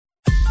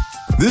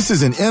This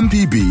is an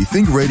MPB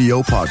Think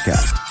Radio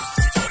podcast.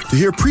 To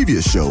hear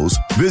previous shows,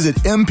 visit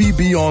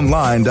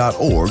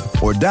mpbonline.org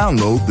or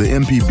download the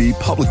MPB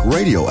Public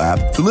Radio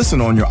app to listen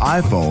on your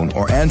iPhone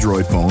or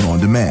Android phone on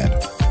demand.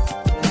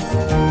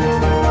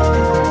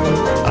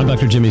 I'm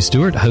Dr. Jimmy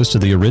Stewart, host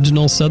of the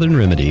original Southern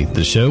Remedy,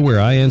 the show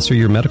where I answer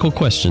your medical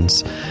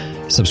questions.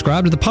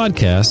 Subscribe to the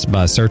podcast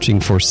by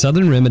searching for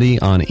Southern Remedy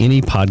on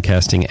any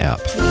podcasting app.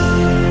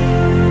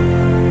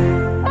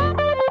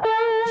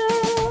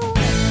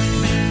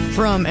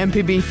 From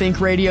MPB Think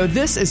Radio,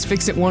 this is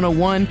Fix It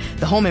 101,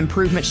 the home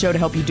improvement show to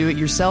help you do it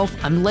yourself.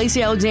 I'm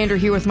Lacey Alexander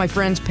here with my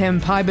friends Pam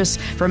Pybus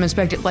from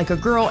Inspect It Like a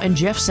Girl and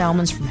Jeff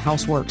Salmons from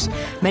Houseworks.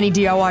 Many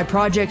DIY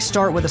projects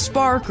start with a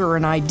spark or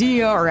an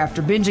idea or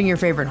after binging your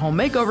favorite home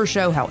makeover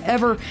show.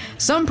 However,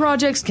 some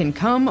projects can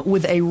come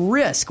with a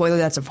risk, whether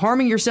that's of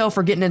harming yourself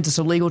or getting into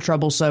some legal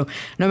trouble. So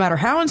no matter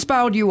how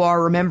inspired you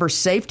are, remember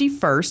safety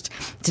first.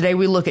 Today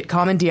we look at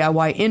common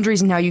DIY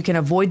injuries and how you can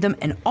avoid them,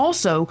 and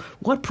also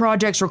what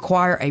projects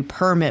require a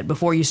permit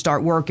before you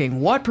start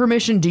working. What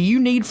permission do you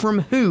need from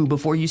who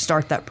before you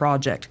start that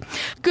project?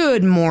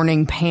 Good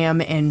morning, Pam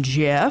and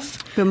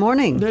Jeff. Good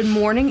morning. Good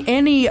morning.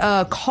 Any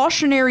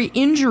cautionary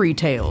injury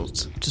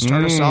tales to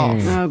start us off?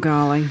 Oh,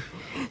 golly.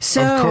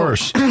 So, of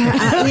course.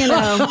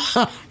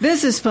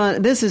 This is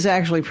fun. This is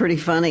actually pretty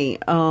funny.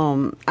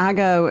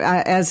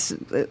 As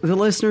the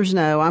listeners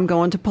know, I'm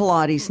going to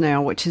Pilates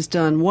now, which has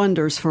done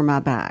wonders for my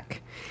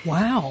back.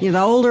 Wow. The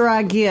older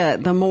I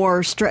get, the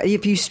more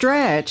if you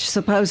stretch,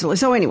 supposedly.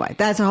 So anyway,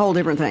 that's a whole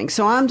different thing.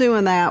 So I'm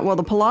doing that. Well,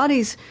 the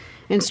Pilates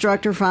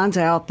instructor finds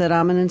out that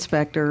I'm an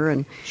inspector.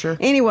 And sure.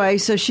 Anyway,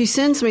 so she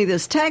sends me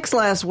this text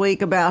last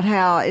week about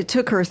how it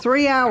took her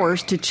 3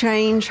 hours to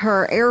change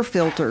her air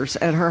filters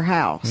at her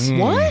house.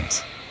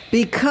 What?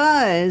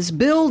 Because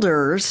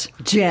builders,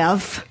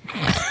 Jeff...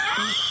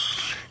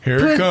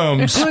 Here it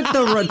comes. Put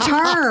the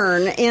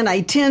return in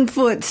a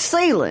 10-foot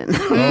ceiling.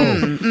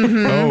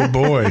 Oh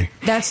boy.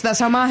 That's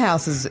how my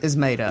house is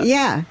made up.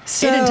 Yeah.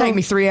 So it didn't take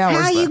me 3 hours.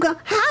 How you gonna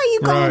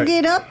Right.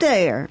 get up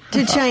there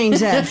to change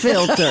that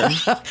filter?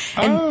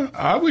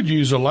 I would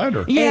use a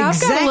ladder. Yeah,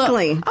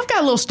 Exactly. I've got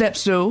a little step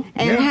stool.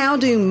 And Yeah. how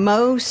do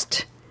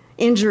most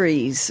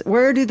injuries,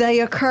 where do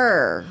they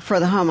occur for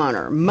the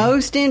homeowner?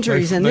 Most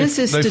injuries, They- and they- this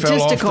is they fell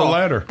off statistical. the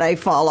ladder. They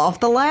fall off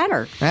the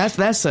ladder.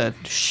 That's a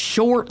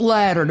short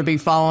ladder to be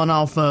falling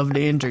off of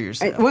to injure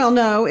yourself. Well,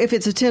 no, if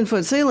it's a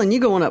 10-foot ceiling, you're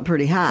going up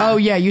pretty high. Oh,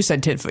 yeah, you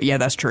said 10 foot. Yeah,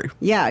 that's true.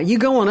 Yeah, you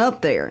going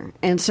up there.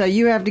 And so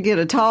you have to get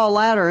a tall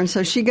ladder. And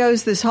so she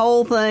goes this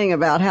whole thing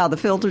about how the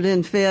filter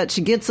didn't fit.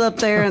 She gets up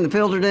there and the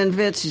filter didn't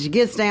fit. So she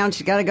gets down.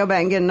 She's got to go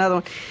back and get another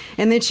one.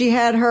 And then she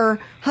had her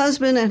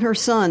husband and her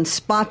son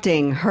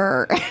spotting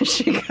her as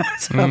she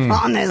goes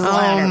up on this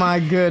ladder. Oh, my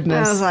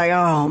goodness. I was like,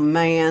 oh,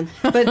 man.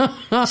 But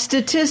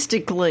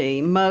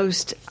statistically,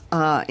 most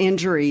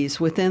injuries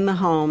within the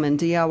home and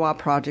DIY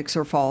projects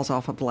are falls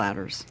off of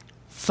ladders.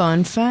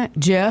 Fun fact.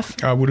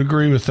 Jeff? I would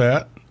agree with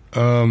that.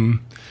 I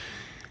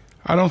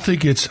don't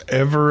think it's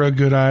ever a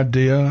good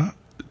idea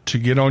to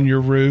get on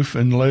your roof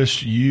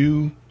unless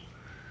you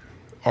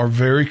are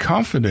very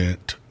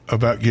confident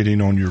about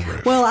getting on your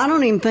roof. Well, I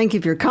don't even think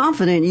if you're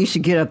confident you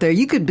should get up there.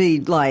 You could be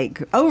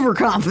like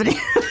overconfident.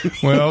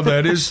 Well,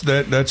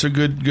 that's a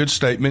good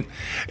statement.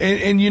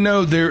 And you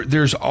know,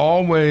 there's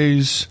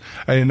always,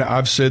 and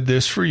I've said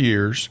this for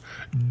years,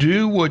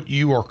 do what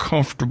you are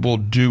comfortable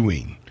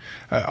doing.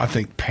 I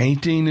think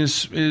painting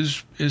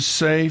is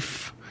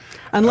safe.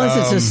 Unless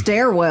it's a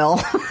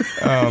stairwell.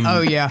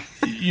 Oh, yeah.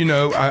 You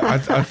know,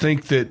 I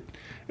think that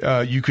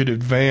you could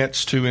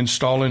advance to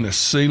installing a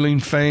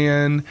ceiling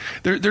fan.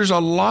 There's a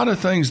lot of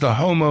things the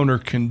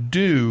homeowner can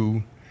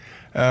do.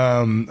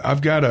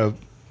 I've got a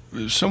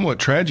somewhat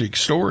tragic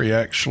story,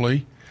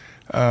 actually,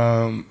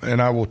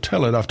 and I will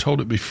tell it. I've told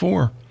it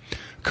before.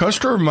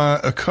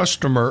 A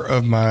customer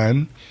of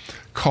mine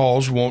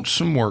calls, wants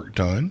some work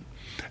done,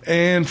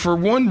 and for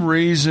one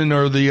reason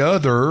or the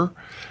other,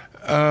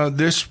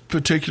 this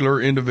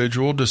particular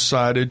individual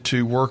decided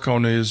to work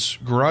on his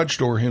garage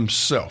door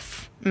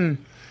himself.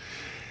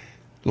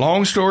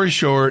 Long story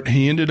short,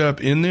 he ended up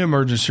in the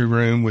emergency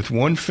room with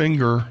one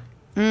finger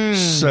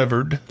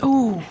severed.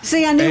 Ooh.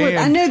 See, I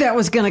knew that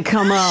was going to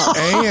come up.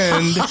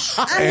 And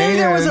I knew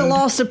there was a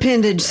lost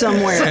appendage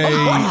somewhere.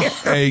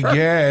 a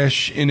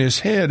gash in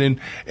his head. And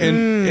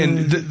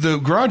the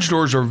garage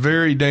doors are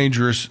very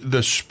dangerous.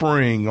 The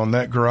spring on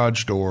that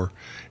garage door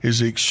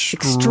is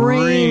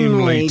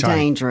extremely tight.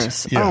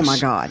 dangerous. Yes. Oh, my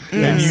God.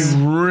 And Yes.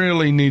 you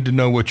really need to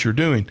know what you're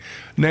doing.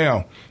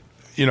 Now,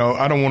 you know,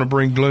 I don't want to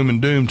bring gloom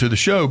and doom to the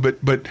show, but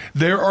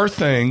there are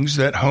things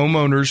that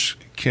homeowners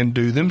can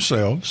do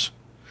themselves,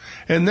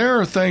 and there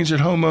are things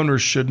that homeowners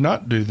should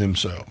not do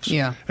themselves.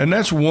 Yeah. And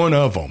that's one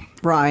of them.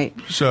 Right.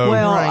 So,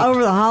 well, Right.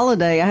 over the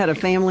holiday, I had a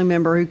family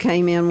member who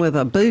came in with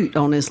a boot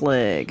on his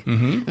leg.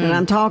 Mm-hmm. And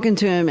I'm talking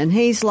to him, and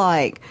he's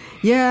like,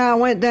 yeah, I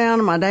went down,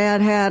 and my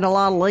dad had a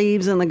lot of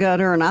leaves in the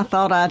gutter, and I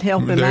thought I'd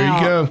help him There you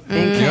out. go.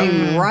 And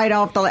came right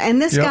off the...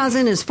 And this Yep. guy's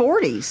in his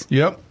 40s.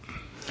 Yep.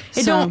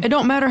 It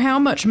don't matter how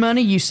much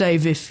money you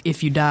save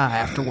if you die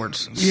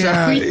afterwards.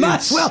 Yeah, so you might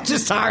as well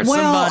just hire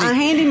somebody. Well, a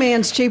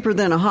handyman's cheaper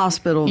than a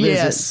hospital visit,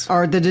 Yes.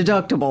 or the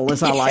deductible,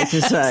 as I like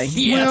to say.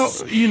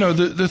 Yes. Well,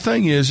 the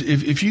thing is,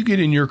 if you get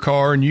in your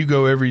car and you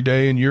go every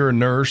day and you're a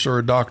nurse or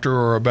a doctor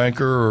or a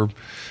banker or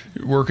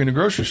work in a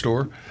grocery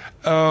store,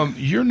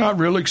 you're not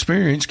real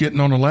experienced getting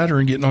on a ladder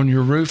and getting on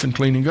your roof and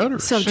cleaning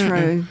gutters. So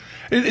true.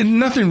 And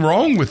nothing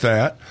wrong with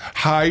that.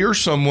 Hire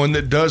someone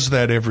that does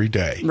that every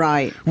day.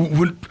 Right.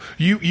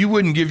 You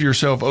wouldn't give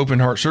yourself open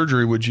heart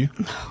surgery, would you?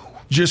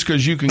 Just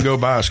because you can go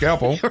buy a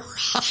scalpel.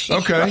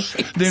 Okay.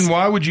 Right. Then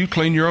why would you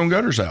clean your own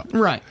gutters out?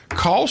 Right.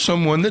 Call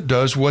someone that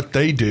does what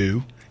they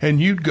do,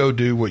 and you'd go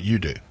do what you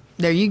do.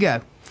 There you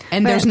go.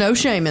 And there's no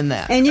shame in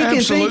that. And you can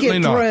Absolutely think it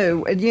not.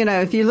 through. You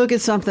know, if you look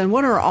at something,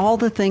 what are all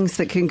the things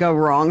that can go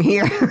wrong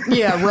here?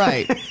 Yeah,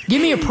 right.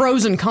 Give me a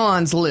pros and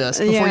cons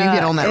list before you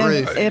get on that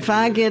roof. If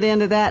I get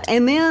into that,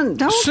 and then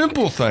don't.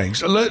 Simple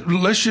things.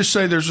 Let's just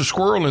say there's a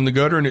squirrel in the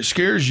gutter and it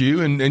scares you,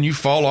 and you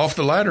fall off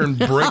the ladder and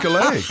break a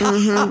leg.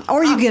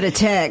 Or you get a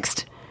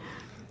text.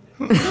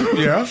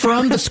 Yeah.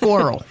 From the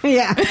squirrel.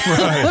 Yeah.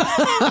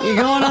 Right. You're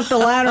going up the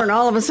ladder, and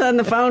all of a sudden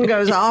the phone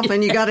goes off,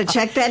 and you got to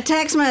check that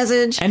text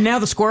message. And now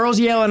the squirrel's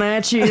yelling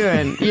at you,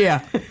 and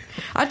yeah.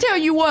 I tell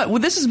you what, well,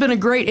 this has been a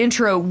great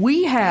intro.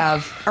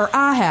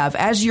 I have,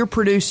 as your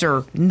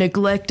producer,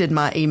 neglected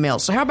my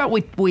emails. So how about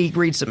we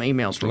read some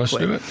emails real Let's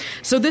quick? do it.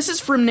 So this is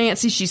from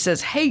Nancy. She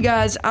says, "Hey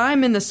guys,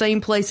 I'm in the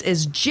same place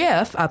as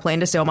Jeff. I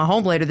plan to sell my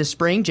home later this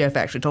spring." Jeff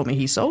actually told me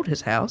he sold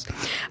his house.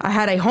 "I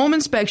had a home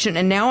inspection,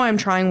 and now I'm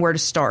trying where to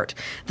start.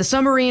 The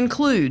summary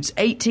includes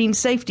 18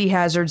 safety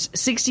hazards,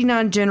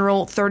 69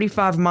 general,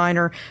 35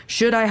 minor.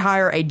 Should I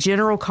hire a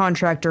general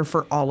contractor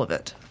for all of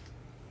it?"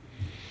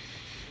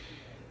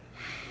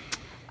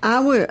 I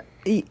would,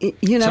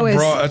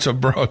 That's a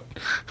broad.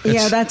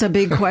 yeah, that's a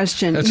big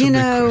question. That's a big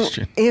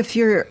question.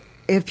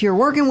 If you're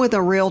working with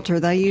a realtor,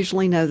 they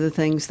usually know the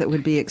things that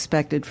would be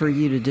expected for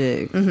you to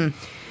do. Mm-hmm.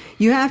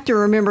 You have to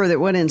remember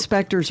that what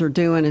inspectors are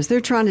doing is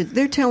they're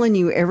telling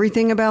you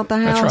everything about the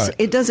house. That's right.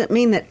 It doesn't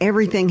mean that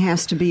everything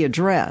has to be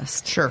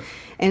addressed. Sure.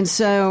 And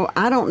so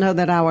I don't know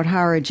that I would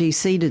hire a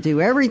GC to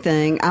do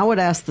everything. I would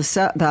ask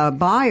the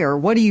buyer,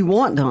 what do you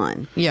want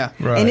done? Yeah.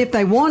 Right. And if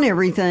they want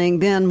everything,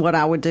 then what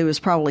I would do is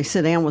probably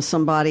sit down with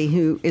somebody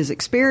who is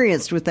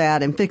experienced with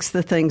that and fix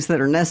the things that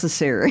are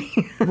necessary.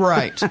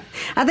 Right.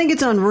 I think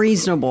it's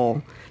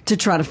unreasonable to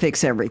try to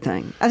fix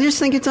everything. I just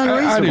think it's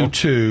unreasonable. I do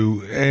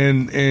too,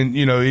 and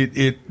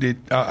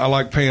I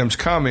like Pam's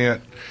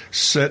comment.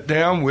 Sit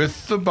down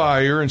with the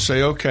buyer and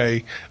say,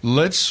 okay,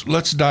 let's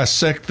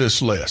dissect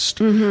this list.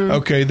 Mm-hmm.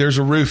 Okay, there's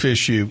a roof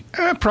issue.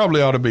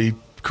 Probably ought to be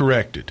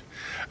corrected.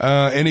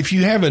 And if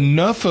you have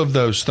enough of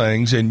those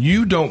things and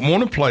you don't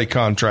want to play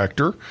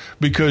contractor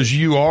because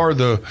you are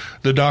the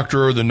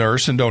doctor or the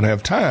nurse and don't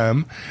have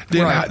time,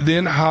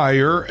 then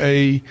hire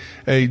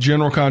a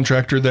general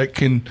contractor that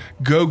can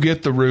go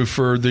get the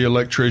roofer, the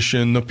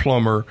electrician, the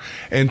plumber,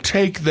 and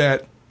take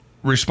that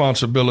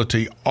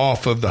responsibility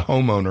off of the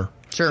homeowner.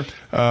 Sure.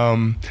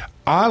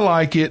 I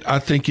like it. I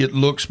think it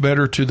looks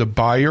better to the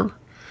buyer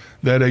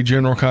that a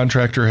general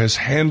contractor has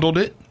handled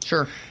it.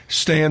 Sure.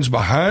 Stands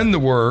behind the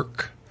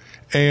work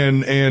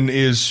and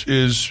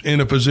is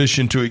in a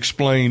position to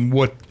explain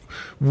what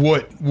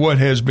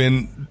has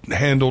been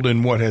handled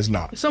and what has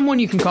not. Someone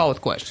you can call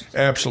with questions.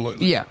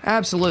 Absolutely. Yeah,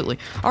 absolutely.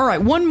 All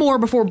right, one more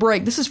before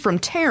break. This is from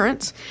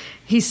Terrence.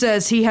 He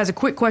says he has a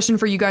quick question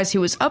for you guys. He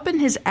was up in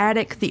his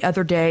attic the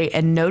other day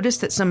and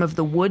noticed that some of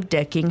the wood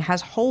decking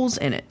has holes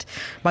in it.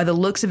 By the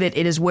looks of it,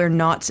 it is where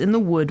knots in the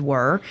wood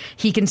were.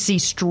 He can see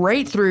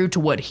straight through to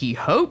what he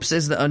hopes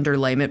is the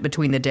underlayment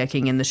between the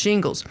decking and the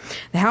shingles.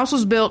 The house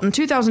was built in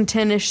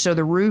 2010-ish, so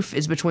the roof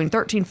is between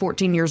 13,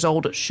 14 years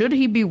old. Should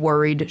he be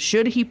worried?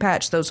 Should he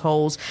patch those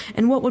holes?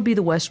 And what would be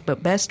the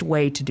best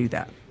way to do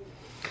that?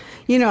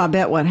 You know, I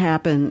bet what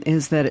happened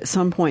is that at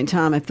some point in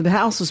time, if the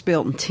house was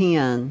built in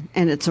 10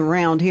 and it's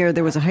around here,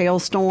 there was a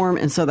hailstorm,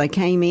 and so they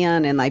came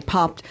in and they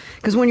popped.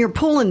 Because when you're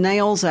pulling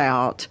nails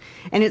out,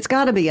 and it's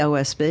got to be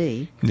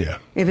OSB. Yeah.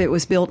 If it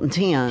was built in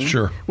 10.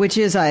 Sure. Which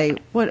is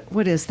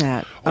what is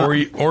that?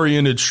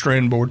 Oriented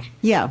strand board.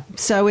 Yeah.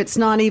 So it's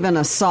not even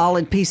a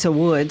solid piece of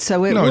wood.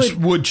 So it's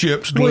wood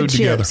chips glued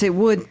together. It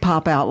would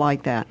pop out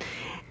like that.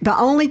 The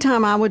only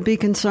time I would be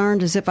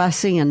concerned is if I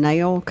see a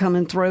nail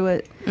coming through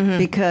it,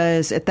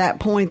 because at that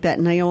point that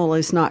nail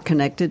is not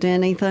connected to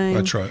anything.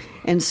 That's right.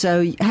 And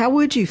so how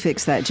would you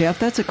fix that, Jeff?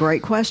 That's a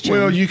great question.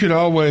 Well, you could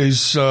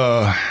always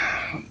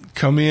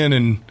come in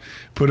and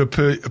put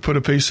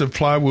a piece of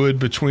plywood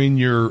between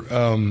your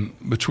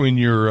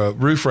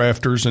roof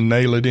rafters and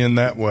nail it in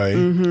that way.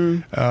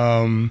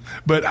 Mm-hmm.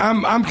 But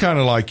I'm kind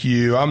of like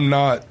you. I'm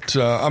not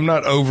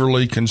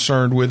overly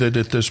concerned with it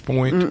at this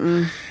point.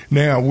 Mm-mm.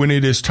 Now, when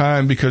it is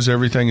time, because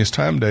everything is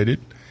time dated,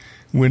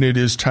 when it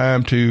is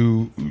time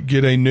to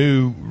get a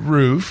new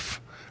roof,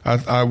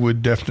 I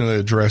would definitely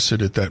address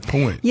it at that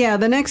point. Yeah,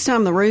 the next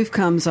time the roof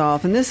comes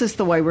off, and this is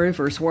the way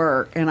roofers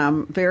work, and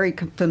I'm very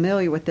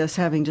familiar with this,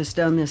 having just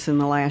done this in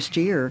the last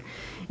year,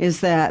 is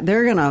that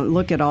they're going to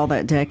look at all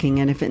that decking,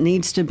 and if it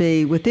needs to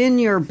be within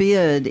your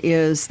bid,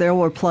 is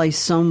they'll replace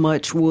so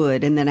much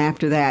wood, and then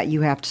after that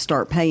you have to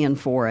start paying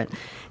for it.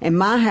 And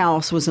my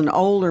house was an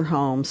older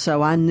home,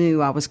 so I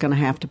knew I was going to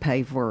have to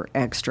pay for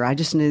extra. I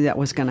just knew that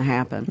was going to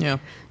happen. Yeah.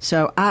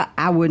 So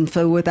I wouldn't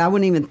fool with it. I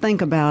wouldn't even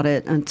think about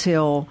it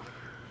until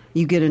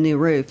you get a new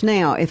roof.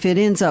 Now, if it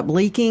ends up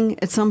leaking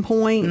at some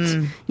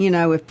point, you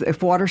know,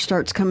 if water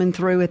starts coming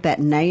through at that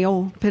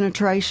nail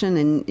penetration,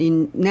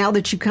 and now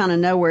that you kind of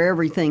know where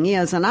everything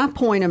is, and I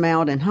point them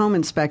out in home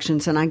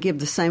inspections, and I give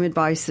the same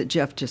advice that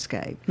Jeff just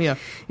gave. Yeah.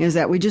 Is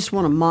that we just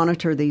want to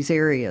monitor these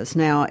areas.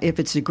 Now, if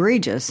it's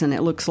egregious and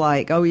it looks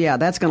like, oh, yeah,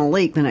 that's going to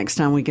leak the next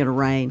time we get a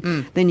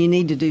rain, then you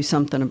need to do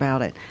something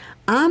about it.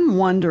 I'm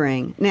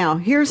wondering, now,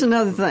 here's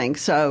another thing.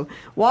 So,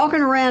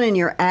 walking around in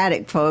your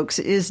attic, folks,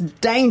 is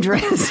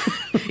dangerous.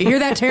 You hear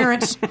that,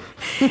 Terrence?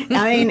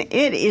 I mean,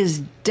 it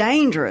is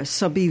dangerous.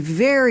 So, be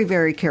very,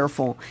 very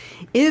careful.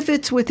 If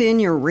it's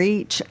within your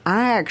reach,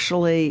 I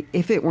actually,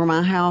 if it were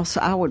my house,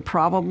 I would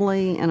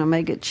probably, and I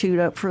may get chewed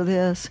up for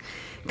this,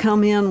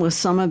 come in with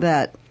some of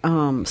that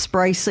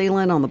spray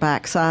sealant on the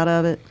back side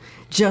of it,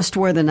 just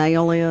where the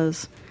nail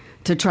is,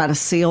 to try to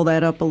seal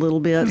that up a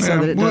little bit so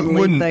that it doesn't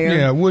leak there.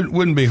 Yeah,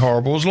 wouldn't be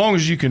horrible as long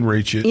as you can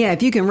reach it. Yeah,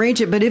 if you can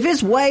reach it. But if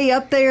it's way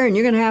up there and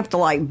you're going to have to,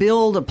 like,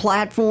 build a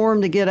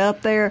platform to get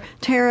up there,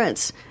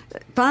 Terrence,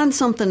 find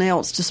something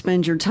else to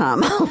spend your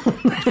time on.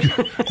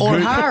 Or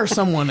hire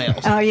someone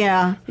else. Oh,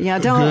 yeah. Yeah,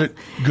 don't.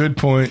 Good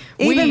point.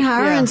 Even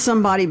hiring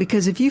somebody,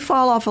 because if you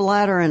fall off a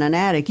ladder in an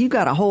attic, you've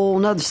got a whole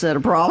nother set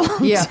of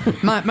problems. Yeah.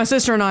 My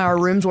sister and I, our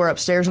rooms were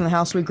upstairs in the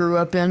house we grew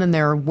up in, and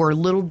there were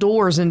little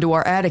doors into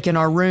our attic in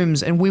our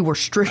rooms, and we were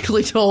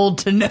strictly told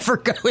to never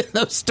go in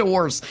those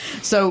doors.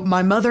 So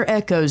my mother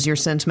echoes your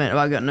sentiment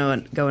about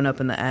going up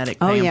in the attic.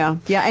 Oh, ma'am. yeah.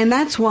 Yeah, and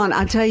that's one.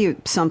 I tell you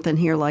something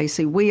here,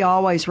 Lacey. We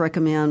always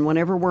recommend,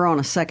 whenever we're on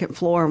a second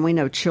floor and we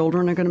know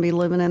children are going to be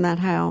living in that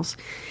house,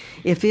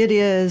 if it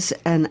is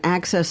an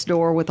access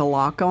door with a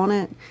lock on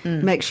it,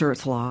 make sure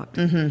it's locked.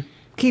 Mm-hmm.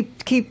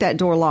 Keep that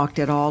door locked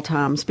at all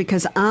times,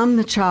 because I'm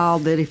the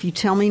child that if you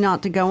tell me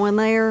not to go in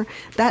there,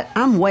 that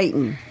I'm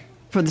waiting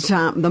for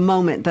the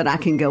moment that I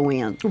can go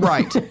in.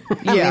 Right.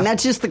 I mean,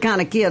 that's just the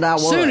kind of kid I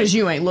was. Soon as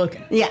you ain't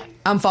looking. Yeah.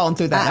 I'm falling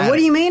through that. What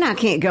do you mean I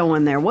can't go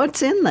in there?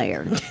 What's in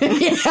there?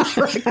 Yeah,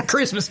 right.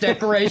 Christmas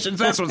decorations.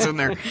 That's what's in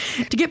there.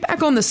 To get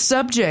back on the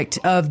subject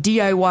of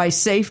DIY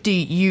safety,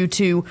 you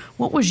two,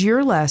 what was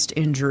your last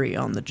injury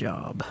on the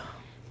job?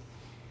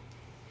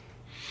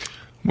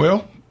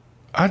 Well,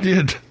 I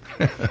did.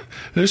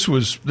 This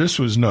was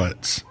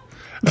nuts.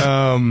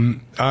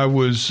 I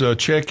was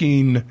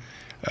checking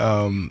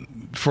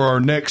for our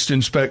next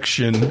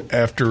inspection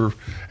after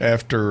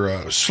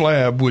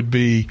slab would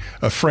be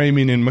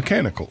framing and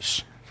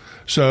mechanicals.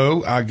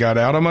 So I got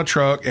out of my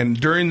truck, and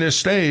during this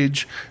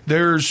stage,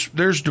 there's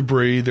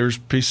debris, there's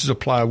pieces of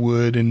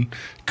plywood and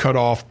cut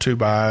off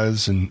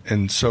 2x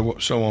and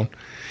so on.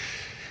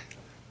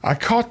 I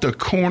caught the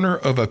corner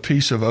of a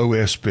piece of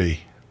OSB,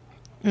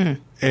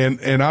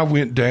 and I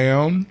went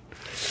down.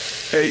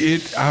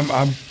 It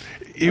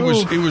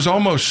was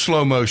almost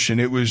slow motion.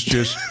 It was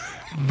just.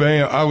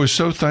 Bam! I was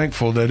so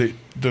thankful that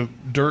the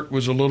dirt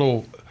was a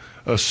little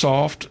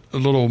soft, a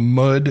little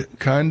mud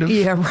kind of.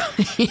 Yeah,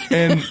 right.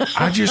 And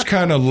I just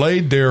kind of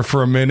laid there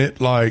for a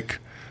minute like,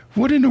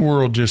 what in the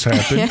world just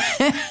happened?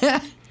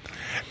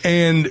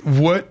 And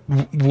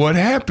what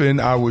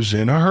happened, I was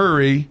in a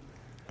hurry.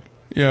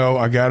 You know,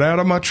 I got out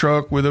of my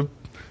truck with a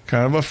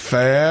kind of a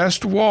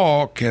fast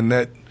walk, and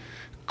that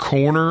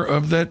corner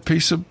of that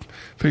piece of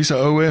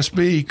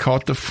OSB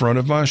caught the front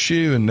of my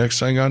shoe, and next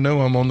thing I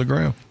know, I'm on the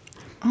ground.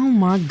 Oh,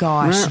 my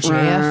gosh, Jeff.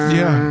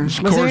 Yeah.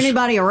 Was there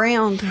anybody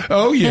around?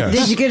 Oh, yes.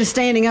 Did you get a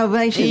standing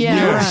ovation? Yeah.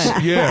 Yes,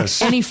 right.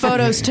 yes. Any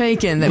photos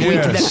taken that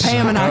that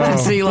Pam and I can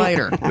see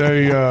later?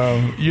 They,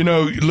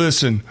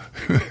 listen,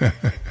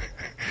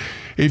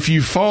 if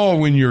you fall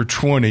when you're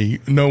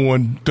 20, no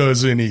one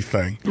does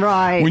anything.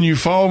 Right. When you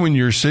fall when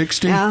you're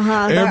 60,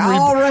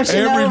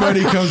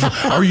 everybody comes,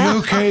 are you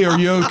okay? Are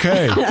you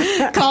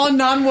okay? Calling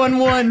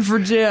 911 for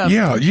Jeff.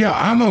 Yeah,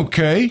 I'm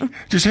okay.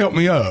 Just help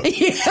me up.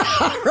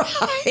 Yeah,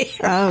 right.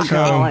 Oh,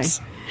 golly.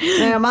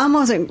 Now, mine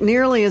wasn't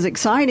nearly as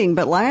exciting,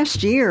 but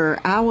last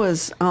year I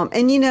was,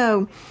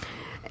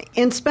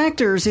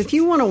 inspectors, if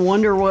you want to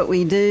wonder what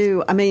we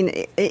do, I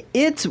mean,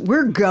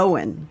 we're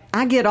going.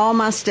 I get all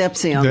my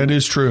steps in. That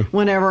is true.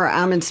 Whenever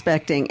I'm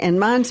inspecting. And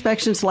my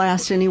inspections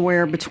last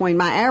anywhere between,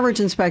 my average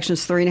inspection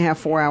is 3.5,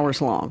 4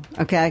 hours long.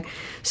 Okay.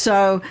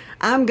 So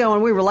I'm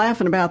going, we were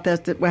laughing about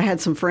that I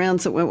had some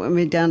friends that went with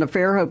me down to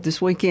Fairhope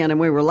this weekend, and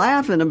we were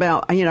laughing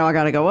about, I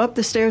got to go up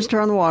the stairs,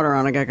 turn the water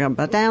on. I got to go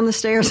back down the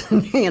stairs,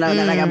 and, then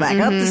I got back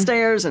up the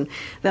stairs, and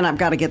then I've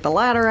got to get the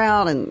ladder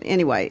out. And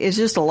anyway, it's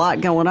just a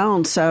lot going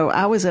on. So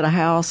I was at a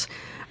house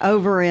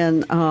over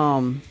in,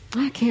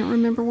 I can't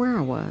remember where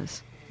I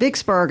was.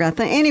 Vicksburg, I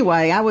think.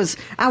 Anyway, I was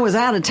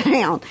out of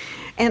town,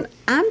 and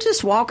I'm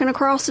just walking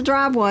across the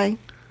driveway,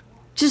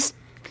 just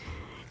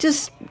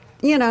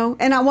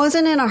and I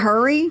wasn't in a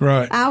hurry.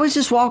 Right. I was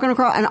just walking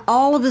across, and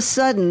all of a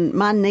sudden,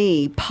 my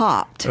knee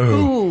popped.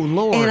 Oh,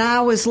 Lord. And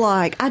I was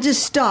like, I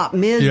just stopped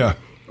mid. Yeah.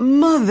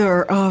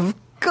 Mother of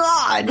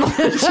God.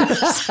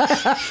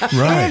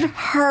 Right. It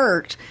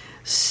hurt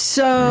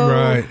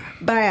so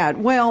bad.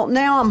 Well,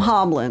 now I'm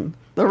hobbling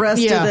the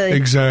rest of the...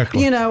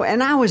 Exactly.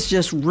 And I was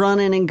just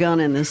running and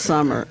gunning this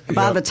summer.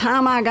 By the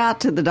time I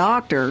got to the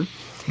doctor...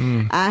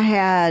 I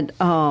had,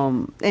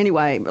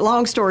 anyway,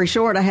 long story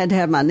short, I had to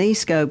have my knee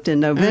scoped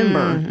in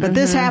November. But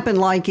this happened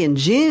like in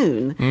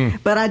June.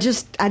 But I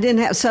didn't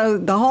have, so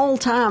the whole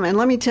time, and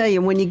let me tell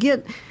you, when you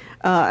get,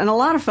 and a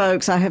lot of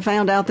folks, I have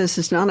found out this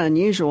is not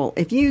unusual,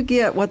 if you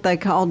get what they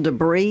call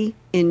debris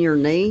in your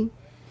knee,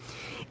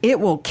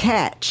 it will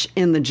catch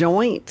in the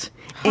joint,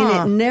 and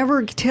it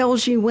never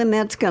tells you when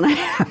that's going to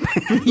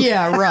happen.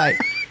 Yeah, right.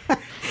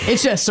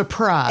 It's a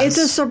surprise. It's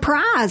a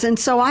surprise. And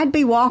so I'd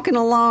be walking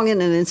along in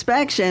an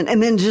inspection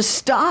and then just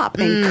stop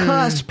and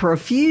cuss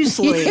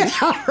profusely.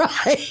 Yeah,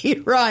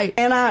 right.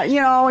 And I,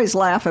 always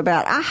laugh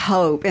about, I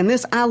hope, and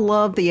I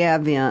love the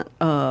advent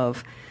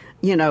of,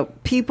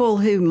 people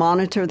who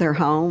monitor their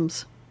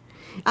homes.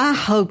 I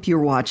hope you're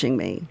watching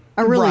me.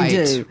 I really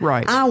do.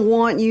 Right. I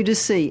want you to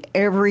see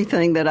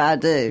everything that I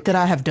do. That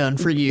I have done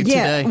for you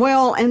today.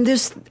 Well, and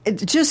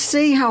just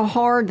see how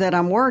hard that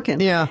I'm working.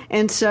 Yeah.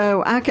 And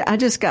so I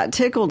just got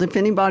tickled if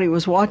anybody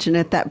was watching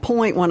at that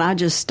point when I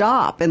just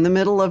stop in the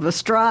middle of a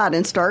stride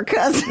and start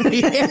cussing.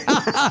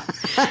 Yeah.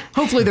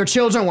 Hopefully their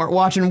children weren't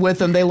watching with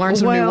them. They learned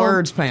some new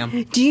words,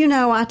 Pam. Do you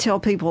know, I tell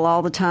people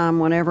all the time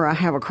whenever I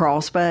have a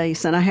crawl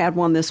space, and I had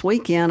one this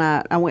weekend,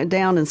 I went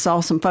down and saw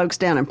some folks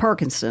down in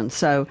Perkinston.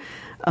 So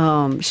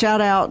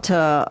shout out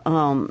to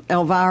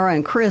Elvira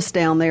and Chris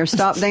down there.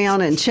 Stopped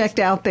down and checked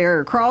out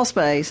their crawl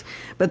space,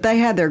 but they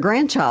had their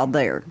grandchild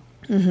there.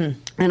 Mm-hmm.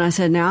 And I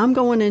said, now I'm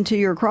going into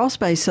your crawl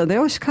space, so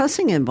there was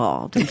cussing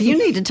involved. If you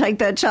need to take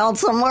that child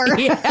somewhere.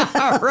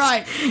 Yeah,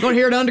 right. You want to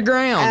hear it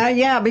underground.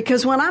 Yeah,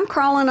 because when I'm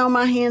crawling on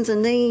my hands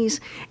and knees,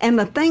 and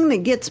the thing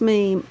that gets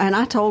me, and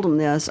I told them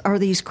this, are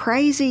these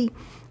crazy...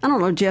 I don't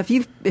know, Jeff,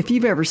 if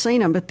you've ever seen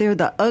them, but they're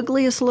the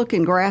ugliest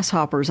looking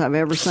grasshoppers I've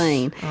ever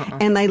seen.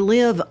 And they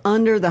live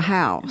under the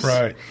house.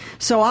 Right.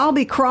 So I'll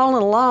be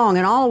crawling along,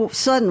 and all of a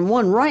sudden,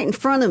 one right in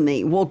front of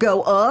me will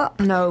go up.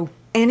 No.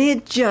 And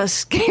it just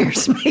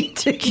scares me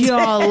to death.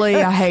 Golly,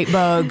 I hate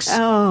bugs.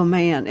 Oh,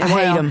 man. I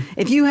hate them.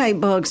 If you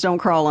hate bugs, don't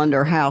crawl under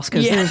a house,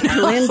 because there's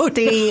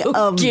plenty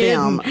of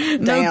them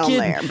down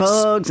there.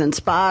 Bugs and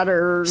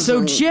spiders.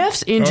 So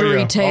Jeff's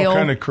injury tale. All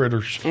kind of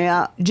critters.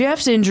 Yeah.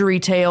 Jeff's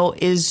injury tale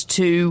is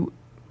to,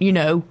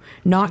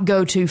 not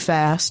go too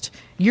fast.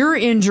 Your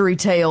injury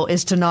tale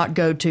is to not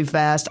go too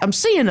fast. I'm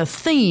seeing a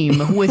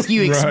theme with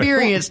you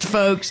experienced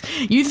folks.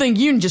 You think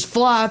you can just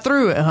fly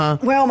through it, huh?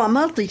 Well, my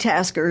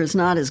multitasker is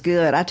not as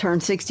good. I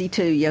turned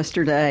 62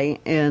 yesterday,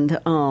 and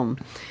I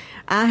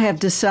have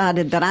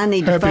decided that I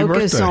need to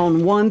focus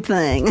on one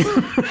thing.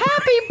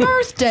 Happy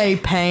birthday,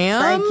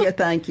 Pam.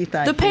 Thank you.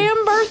 The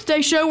Pam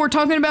birthday show, we're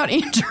talking about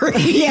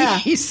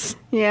injuries.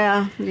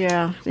 Yeah.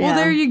 Well,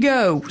 there you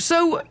go.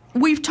 So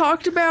we've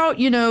talked about,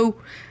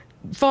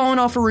 falling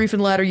off a roof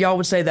and ladder. Y'all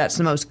would say that's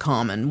the most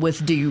common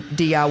with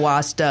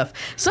DIY stuff.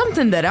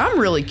 Something that I'm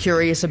really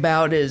curious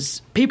about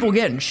is people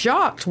getting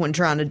shocked when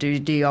trying to do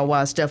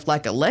DIY stuff,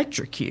 like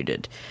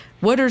electrocuted.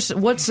 What's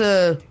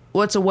a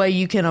way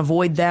you can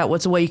avoid that?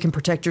 What's a way you can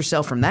protect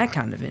yourself from that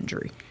kind of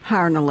injury?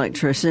 Hire an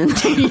electrician.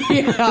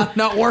 Yeah,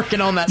 not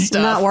working on that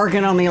stuff. Not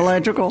working on the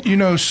electrical.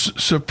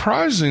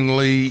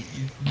 Surprisingly,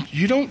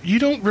 you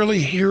don't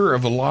really hear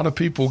of a lot of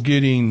people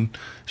getting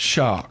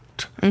shocked.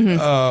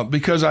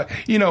 Because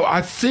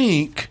I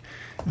think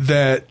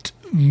that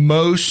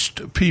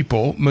majority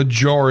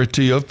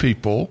of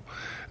people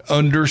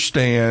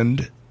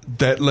understand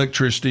that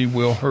electricity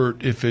will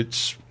hurt if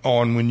it's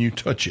on when you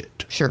touch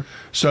it. Sure.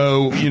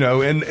 So,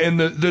 and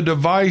the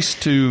device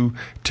to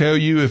tell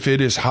you if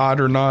it is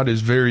hot or not is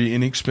very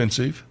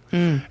inexpensive.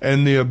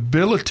 And the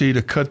ability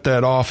to cut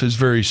that off is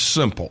very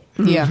simple.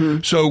 Yeah.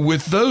 Mm-hmm. So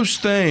with those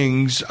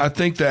things, I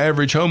think the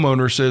average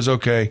homeowner says,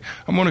 okay,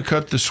 I'm going to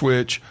cut the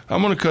switch,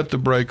 I'm going to cut the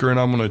breaker, and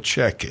I'm going to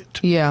check it.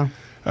 Yeah.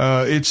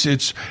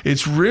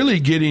 It's really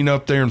getting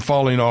up there and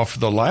falling off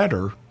the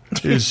ladder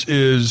is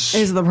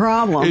the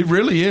problem. It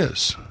really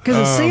is.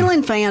 Because a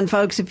ceiling fan,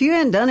 folks, if you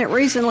hadn't done it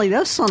recently,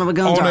 those son of a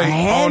guns are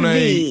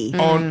heavy.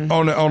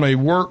 On a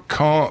work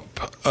comp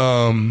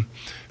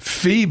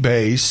fee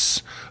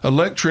base,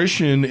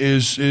 electrician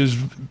is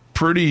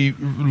pretty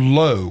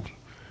low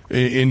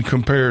in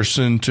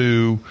comparison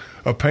to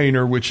a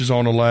painter, which is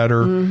on a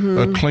ladder,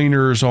 a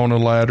cleaner is on a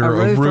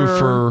ladder, a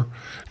roofer.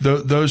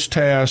 Those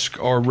tasks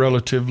are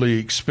relatively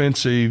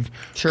expensive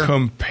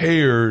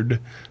compared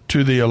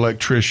to the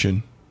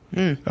electrician.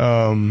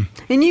 And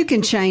you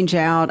can change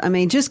out. I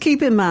mean, just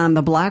keep in mind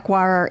the black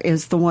wire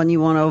is the one you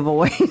want to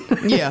avoid.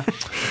 Yeah.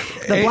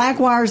 The black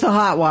wire is the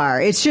hot wire.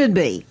 It should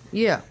be.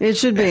 Yeah. It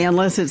should be,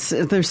 unless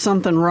there's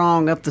something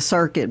wrong up the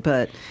circuit.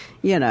 But,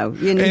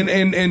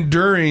 and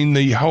during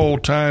the whole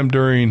time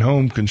during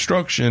home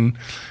construction,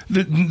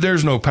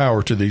 there's no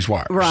power to these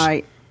wires.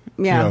 Right.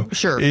 Yeah,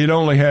 sure. It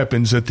only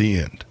happens at the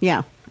end.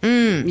 Yeah.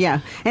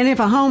 Yeah. And if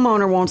a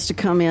homeowner wants to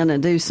come in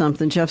and do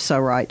something, Jeff's so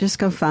right. Just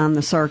go find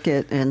the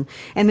circuit and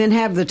then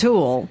have the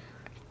tool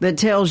that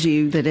tells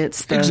you that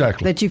it's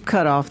that you've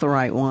cut off the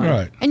right one.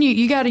 Right. And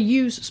you got to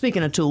use,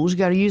 speaking of tools, you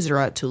got to use the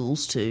right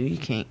tools too. You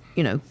can't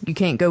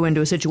go into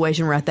a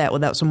situation like that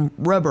without some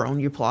rubber on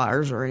your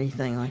pliers or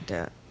anything like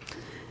that.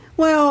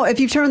 Well, if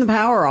you turn the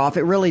power off,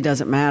 it really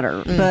doesn't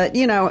matter. But,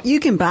 you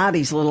can buy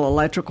these little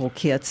electrical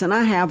kits, and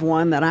I have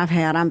one that I've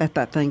had. I bet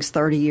that thing's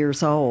 30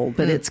 years old,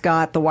 but it's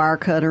got the wire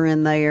cutter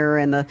in there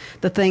and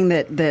the thing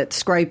that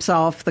scrapes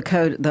off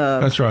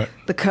That's right.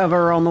 the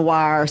cover on the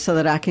wire so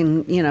that I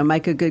can,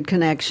 make a good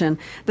connection.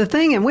 The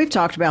thing, and we've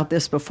talked about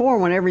this before,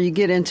 whenever you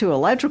get into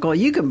electrical,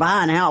 you can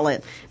buy an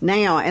outlet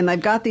now, and they've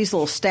got these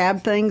little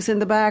stab things in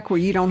the back where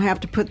you don't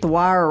have to put the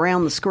wire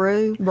around the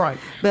screw. Right.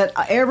 But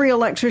every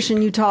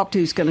electrician you talk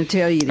to is going to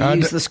tell you to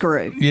use the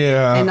screw.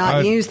 Yeah. And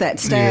not use that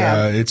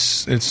stab. Yeah,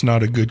 it's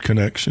not a good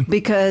connection.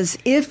 Because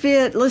if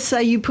let's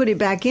say you put it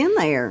back in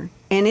there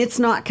and it's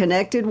not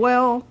connected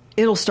well,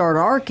 it'll start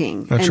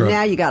arcing. That's and right.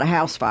 now you got a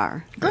house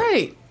fire.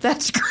 Great.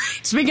 That's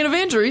great. Speaking of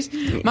injuries,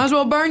 might as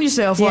well burn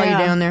yourself while you're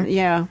down there.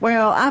 Yeah.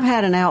 Well, I've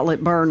had an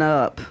outlet burn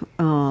up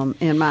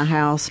in my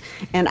house,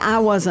 and I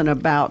wasn't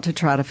about to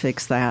try to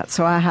fix that.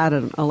 So I had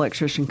an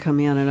electrician come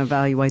in and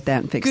evaluate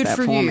that and fix that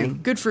for me.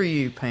 Good for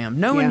you,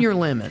 Pam. Knowing your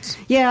limits.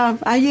 Yeah,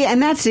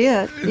 and that's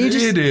it. You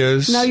just it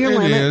is. know your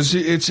limits.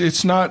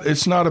 It's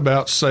not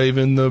about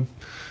saving the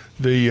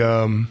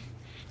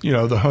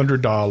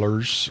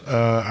 $100.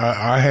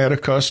 I had a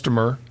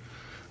customer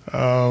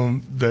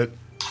that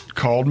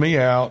called me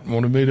out,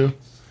 wanted me to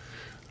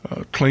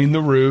clean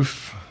the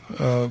roof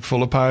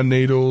full of pine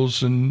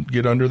needles and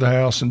get under the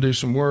house and do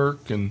some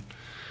work. And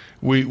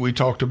we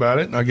talked about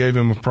it, and I gave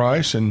him a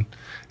price, and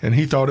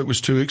he thought it was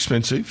too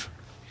expensive.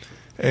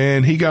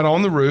 And he got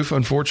on the roof,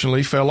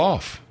 unfortunately fell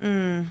off.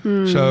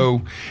 Mm-hmm.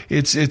 So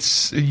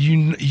it's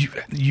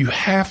you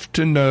have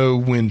to know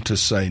when to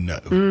say no.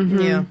 Mm-hmm.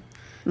 Yeah.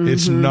 Mm-hmm.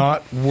 It's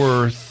not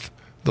worth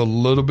the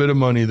little bit of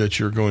money that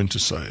you're going to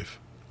save.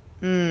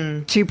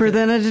 Cheaper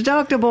than a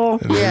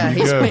deductible. Yeah,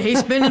 he's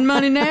spending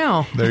money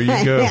now. There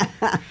you go.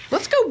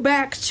 Let's go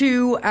back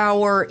to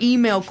our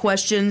email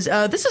questions.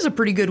 This is a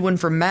pretty good one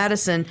from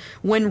Madison.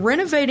 When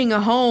renovating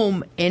a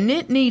home and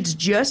it needs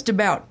just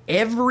about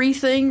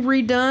everything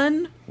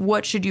redone,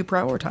 what should you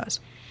prioritize?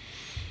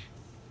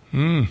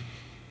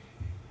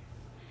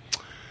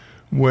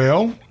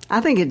 Well,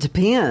 I think it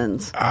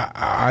depends.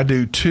 I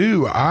do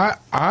too.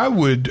 I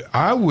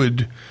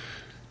would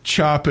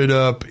chop it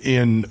up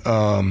in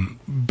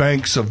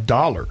banks of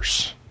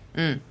dollars.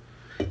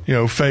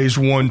 Phase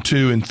 1,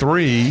 2, and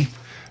 3.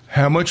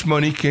 How much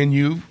money can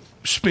you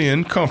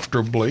spend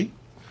comfortably?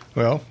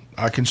 Well,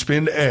 I can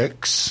spend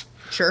X.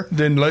 Sure.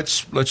 Then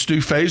let's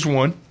do phase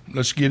 1.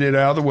 Let's get it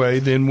out of the way.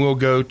 Then we'll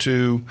go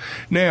to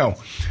now.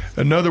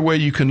 Another way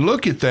you can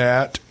look at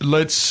that.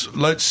 Let's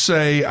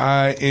say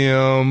I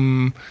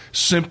am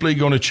simply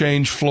going to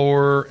change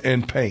floor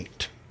and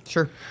paint.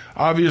 Sure.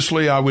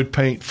 Obviously, I would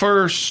paint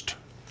first.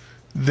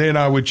 Then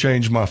I would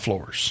change my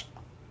floors.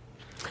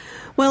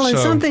 Well, and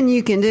So- something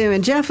you can do,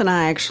 and Jeff and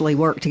I actually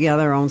work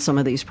together on some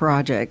of these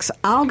projects.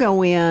 I'll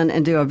go in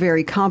and do a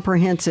very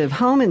comprehensive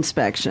home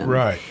inspection.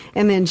 Right.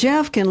 And then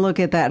Jeff can look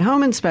at that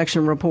home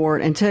inspection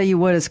report and tell you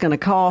what it's going to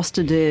cost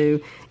to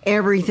do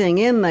everything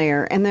in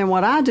there. And then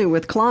what I do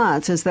with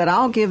clients is that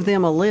I'll give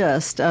them a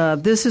list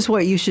of this is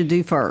what you should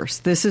do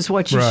first. This is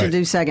what you Right. should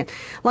do second.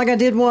 Like I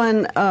did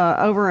one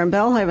over in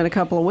Belhaven a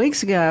couple of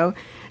weeks ago,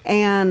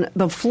 and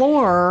the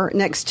floor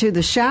next to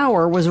the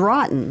shower was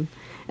rotten.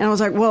 And I was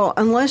like, well,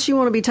 unless you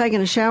want to be taking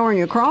a shower in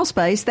your crawl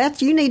space,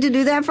 you need to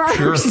do that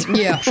first. Sure.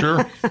 Yeah.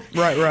 Sure.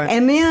 Right.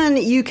 And then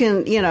you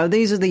can,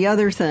 these are the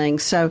other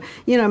things. So,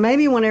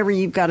 maybe whenever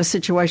you've got a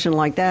situation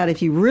like that,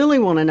 if you really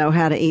want to know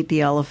how to eat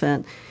the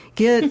elephant,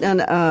 get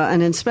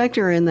an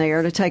inspector in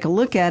there to take a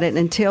look at it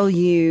and tell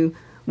you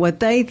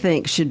what they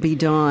think should be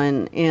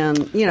done. And,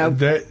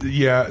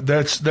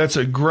 that's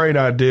a great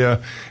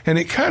idea. And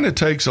it kind of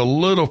takes a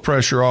little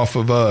pressure off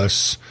of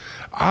us.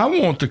 I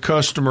want the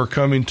customer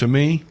coming to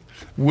me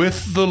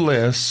with the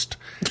list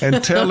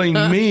and telling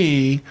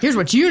me Here's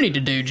what you need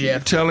to do,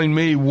 Jeff. telling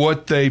me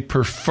what they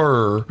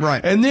prefer.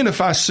 Right. And then if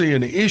I see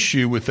an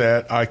issue with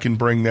that, I can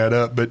bring that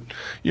up. But,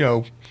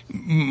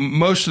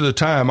 most of the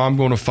time I'm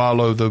going to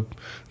follow the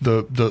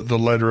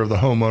letter of the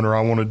homeowner.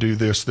 I want to do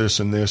this, this,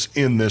 and this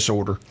in this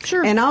order.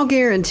 Sure. And I'll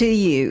guarantee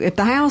you, if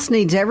the house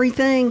needs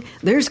everything,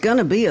 there's going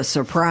to be a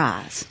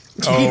surprise.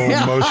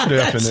 Oh, most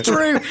definitely. That's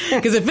true.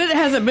 Because if it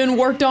hasn't been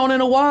worked on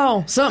in a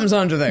while, something's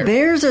under there.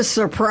 There's a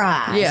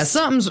surprise. Yeah,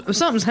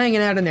 something's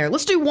hanging out in there.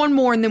 Let's do one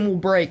more and then we'll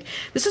break.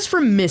 This is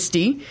from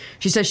Misty.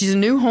 She says she's a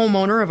new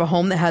homeowner of a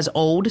home that has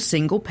old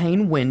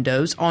single-pane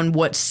windows on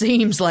what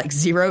seems like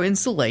zero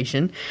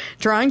insulation.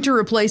 Trying to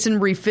replace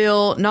and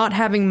refill, not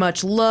having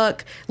much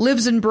luck.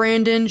 Lives in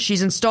Brandon.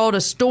 She's installed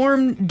a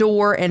storm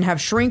door and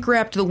have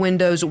shrink-wrapped the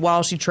windows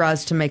while she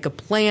tries to make a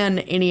plan.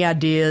 Any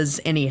ideas?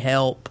 Any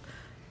help?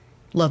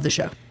 Love the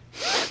show.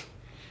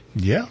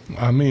 Yeah,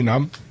 I mean,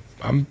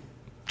 I'm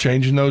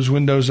changing those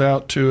windows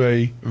out to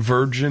a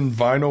virgin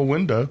vinyl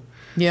window.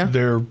 Yeah.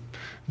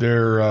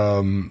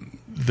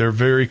 They're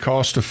very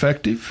cost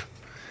effective,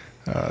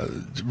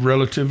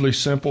 relatively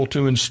simple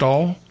to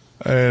install,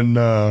 and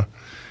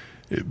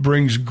it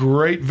brings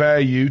great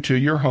value to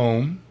your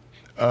home,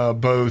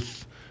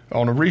 both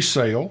on a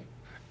resale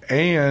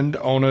and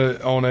on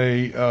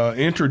a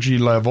energy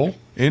level.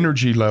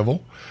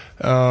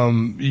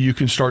 You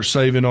can start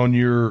saving on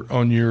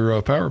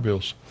your power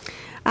bills.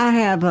 I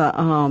have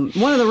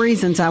one of the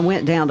reasons I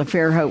went down to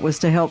Fairhope was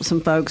to help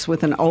some folks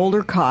with an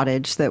older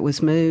cottage that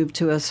was moved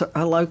to a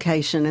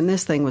location, and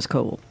this thing was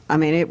cool. I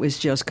mean, it was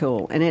just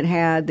cool, and it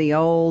had the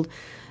old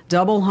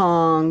double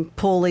hung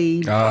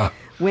pulley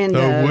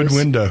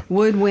windows,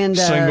 wood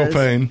windows, single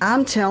pane.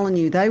 I'm telling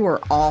you, they were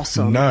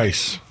awesome.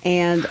 Nice.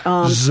 And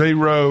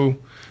zero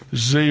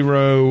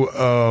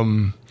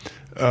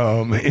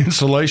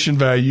insulation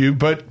value,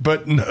 but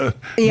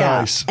yeah.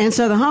 Nice. And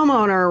so the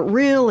homeowner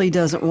really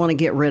doesn't want to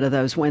get rid of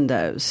those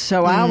windows.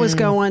 So I was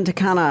going to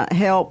kind of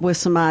help with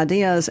some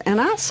ideas,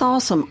 and I saw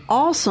some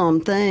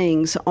awesome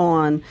things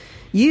on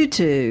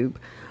YouTube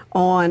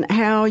on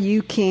how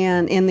you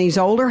can, in these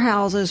older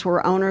houses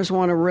where owners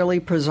want to really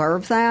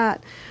preserve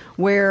that,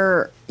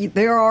 where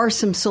there are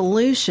some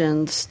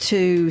solutions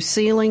to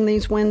sealing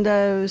these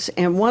windows,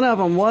 and one of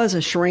them was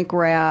a shrink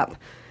wrap.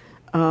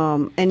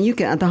 And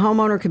the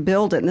homeowner could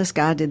build it, and this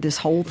guy did this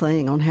whole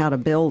thing on how to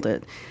build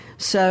it.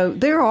 So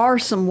there are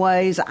some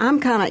ways. I'm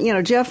kind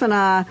of, Jeff and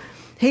I,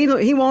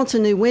 he wants a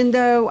new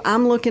window.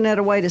 I'm looking at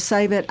a way to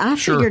save it. I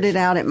figured it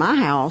out at my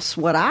house.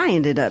 What I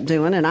ended up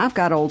doing, and I've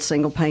got old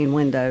single pane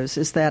windows,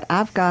 is that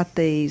I've got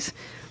these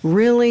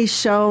really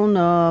shown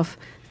off,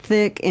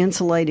 thick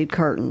insulated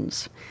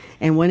curtains.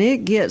 And when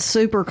it gets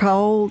super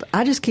cold,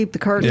 I just keep the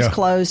curtains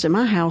closed, and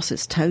my house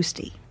is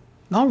toasty.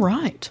 All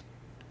right.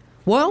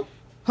 Well,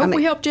 hope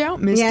we helped you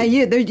out, Misty. Yeah,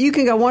 you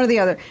can go one or the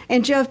other.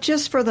 And Jeff,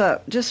 just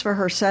for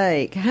her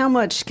sake, how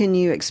much can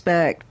you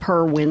expect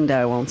per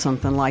window on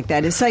something like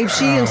that? Say if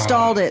she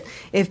installed it,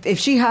 if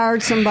she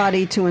hired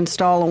somebody to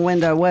install a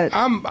window, what?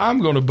 I'm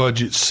going to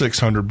budget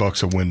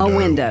 $600 a window. A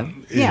window,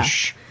 yeah.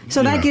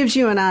 So that gives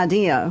you an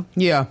idea.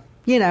 Yeah.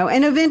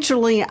 And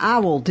eventually I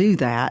will do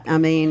that. I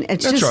mean,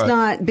 it's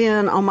not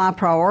been on my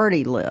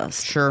priority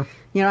list. Sure.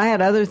 I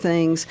had other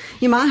things.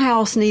 My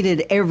house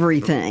needed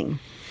everything.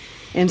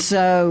 And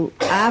so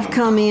I've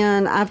come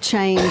in, I've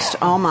changed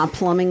all my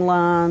plumbing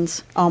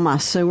lines, all my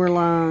sewer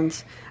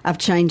lines. I've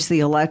changed the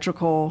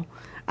electrical.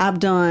 I've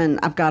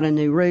got a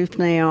new roof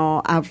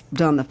now. I've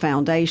done the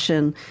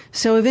foundation.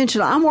 So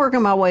eventually I'm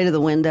working my way to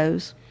the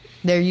windows.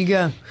 There you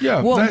go.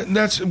 Yeah,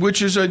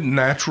 which is a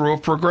natural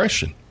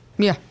progression.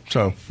 Yeah.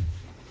 So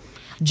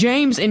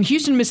James in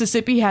Houston,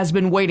 Mississippi has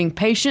been waiting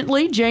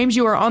patiently. James,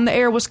 you are on the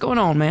air. What's going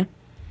on, man?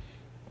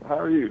 How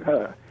are you?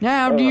 Hi.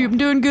 Yeah, I'm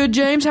doing good,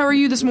 James. How are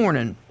you this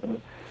morning?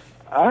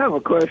 I have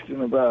a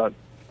question about,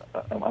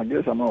 I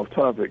guess I'm off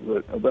topic,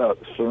 but about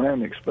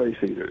ceramic space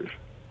heaters.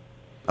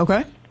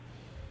 Okay.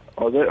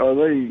 Are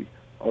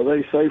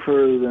they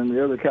safer than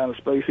the other kind of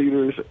space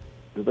heaters?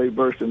 Do they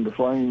burst into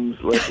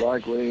flames less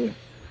likely?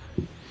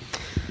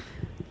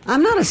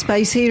 I'm not a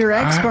space heater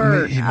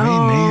expert. Me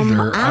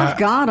neither. I've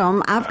got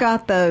them. I've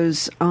got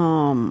those.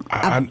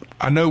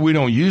 I know we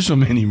don't use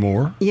them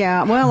anymore.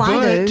 Yeah, well,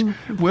 I do.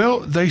 Well,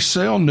 they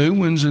sell new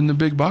ones in the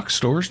big box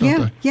stores, don't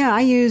they? Yeah,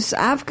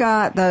 I've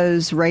got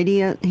those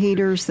radiant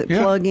heaters that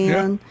plug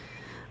in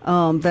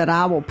that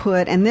I will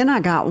put. And then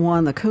I got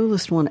one, the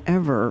coolest one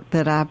ever,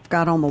 that I've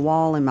got on the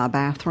wall in my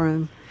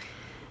bathroom,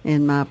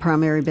 in my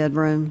primary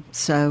bedroom.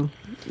 So,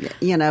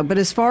 but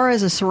as far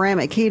as a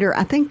ceramic heater,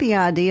 I think the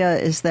idea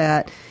is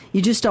that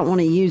you just don't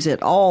want to use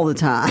it all the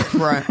time.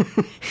 Right.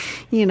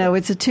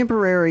 It's a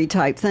temporary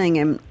type thing.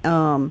 And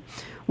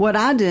what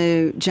I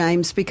do,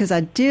 James, because I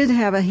did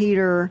have a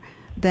heater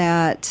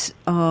that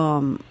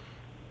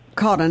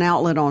caught an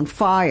outlet on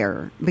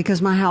fire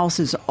because my house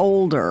is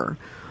older.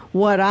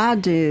 What I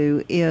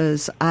do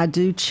is I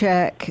do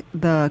check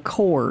the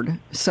cord.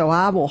 So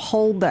I will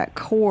hold that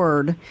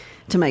cord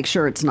to make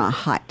sure it's not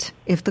hot.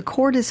 If the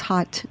cord is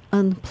hot,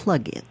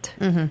 unplug it.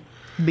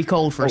 Mm-hmm. Be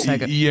cold for a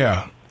second.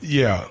 Yeah.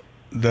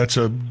 That's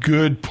a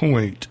good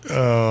point,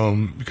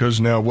 because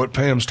now what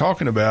Pam's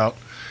talking about,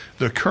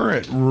 the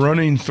current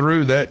running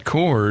through that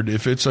cord,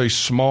 if it's a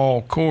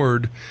small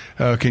cord,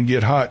 can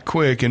get hot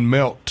quick and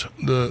melt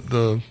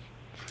the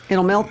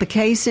It'll melt the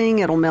casing,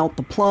 it'll melt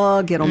the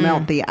plug, it'll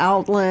melt the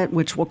outlet,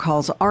 which will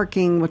cause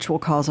arcing, which will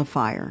cause a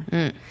fire.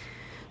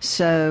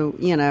 So,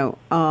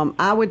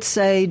 I would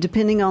say,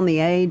 depending on the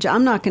age,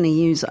 I'm not going to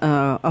use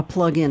a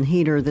plug-in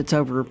heater that's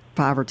over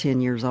 5 or 10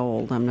 years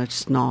old. I'm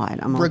just not.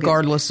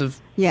 Regardless of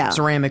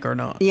ceramic or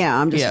not. Yeah,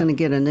 I'm just going to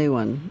get a new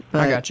one.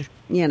 But, I got you.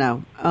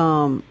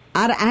 I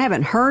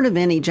haven't heard of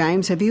any,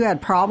 James. Have you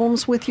had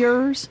problems with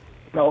yours?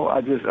 No,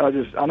 I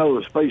know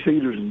the space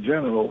heaters in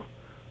general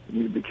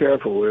you need to be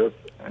careful with,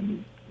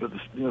 but the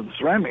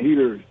ceramic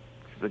heater,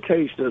 the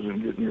case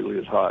doesn't get nearly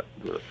as hot.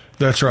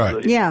 That's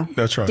right. Yeah.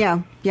 That's right.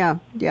 Yeah.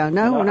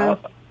 No.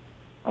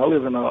 I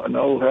live in an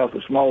old house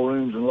with small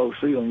rooms and low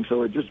ceilings,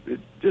 so it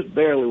just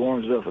barely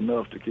warms up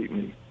enough to keep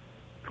me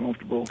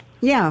comfortable.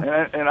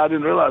 Yeah. And I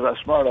didn't realize how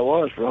smart I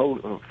was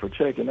for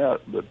checking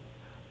out, but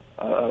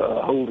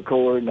I hold the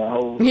cord and I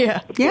hold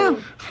the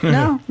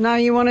plug. No,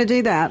 you want to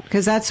do that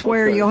because that's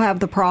where you'll have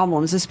the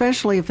problems,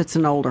 especially if it's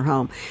an older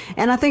home.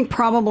 And I think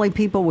probably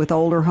people with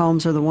older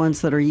homes are the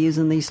ones that are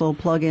using these little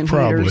plug-in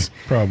heaters.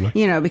 Probably.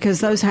 You know,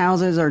 because those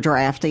houses are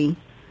drafty.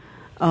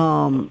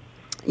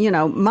 You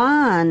know,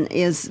 mine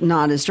is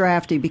not as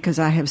drafty because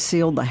I have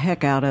sealed the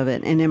heck out of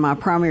it. And in my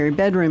primary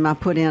bedroom,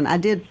 I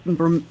did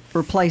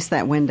replace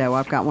that window.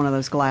 I've got one of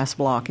those glass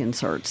block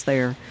inserts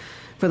there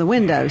for the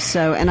windows.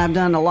 So, and I've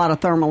done a lot of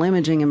thermal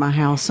imaging in my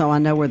house, so I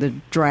know where the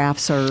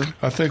drafts are.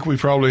 I think we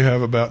probably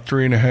have about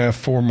 3.5,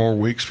 4 more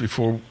weeks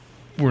before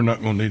we're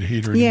not going to need a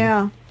heater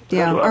anymore.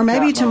 Yeah, or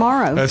maybe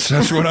tomorrow. That's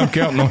what I'm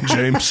counting on,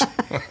 James.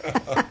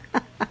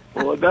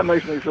 Well, that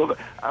makes me feel that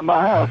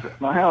my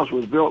house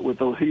was built with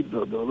those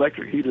the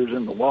electric heaters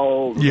in the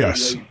walls.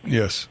 Yes.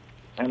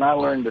 And I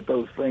learned that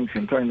those things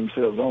can turn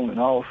themselves on and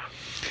off.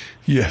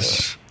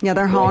 Yes. Yeah,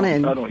 they're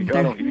haunted. I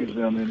don't use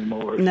them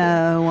anymore.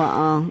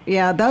 No,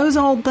 Yeah, those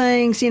old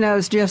things, you know,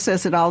 as Jeff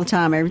says it all the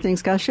time,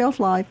 everything's got a shelf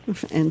life.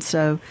 And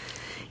so,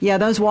 yeah,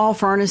 those wall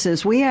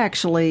furnaces, we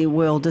actually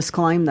will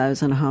disclaim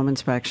those in a home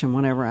inspection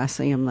whenever I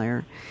see them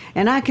there.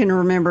 And I can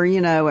remember, you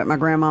know, at my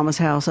grandmama's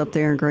house up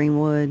there in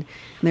Greenwood,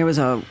 there was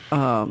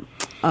a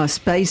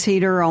space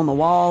heater on the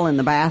wall in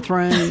the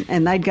bathroom,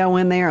 and they'd go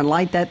in there and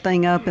light that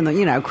thing up.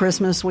 And,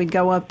 Christmas, we'd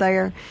go up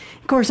there.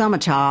 Of course, I'm a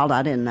child.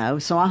 I didn't know.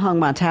 So I hung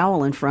my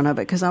towel in front of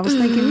it because I was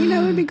thinking,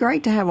 it'd be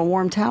great to have a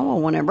warm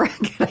towel whenever I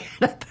get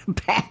out of the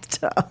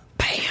bathtub.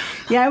 Bam.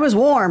 Yeah, it was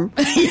warm.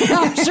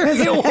 I'm sure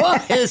it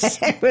was.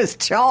 It was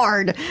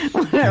charred.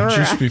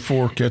 Just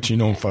before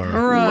catching on fire.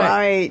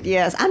 Right,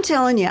 yes. I'm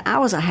telling you, I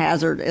was a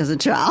hazard as a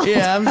child.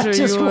 Yeah, I'm sure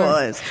you were.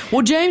 was.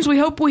 Well, James, we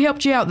hope we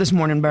helped you out this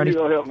morning, buddy.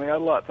 You'll help me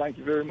out a lot. Thank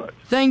you very much.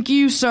 Thank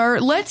you, sir.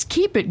 Let's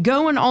keep it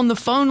going on the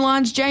phone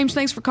lines. James,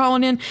 thanks for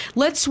calling in.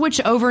 Let's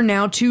switch over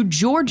now to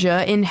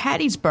Georgia in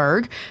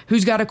Hattiesburg,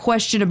 who's got a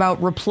question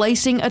about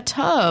replacing a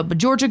tub.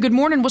 Georgia, good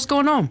morning. What's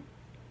going on?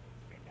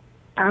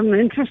 I'm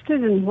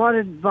interested in what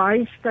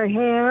advice they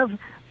have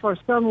for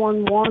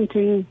someone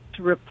wanting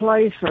to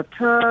replace a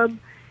tub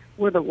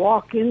with a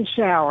walk-in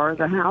shower.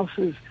 The house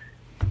is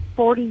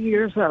 40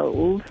 years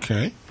old.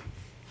 Okay.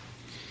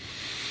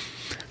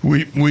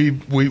 We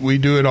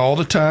do it all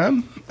the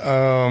time.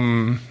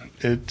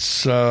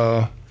 It's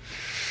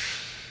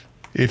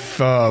if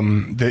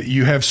that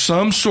you have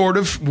some sort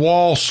of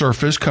wall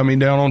surface coming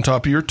down on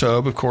top of your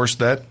tub, of course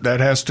that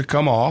has to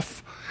come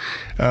off.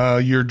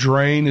 Your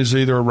drain is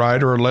either a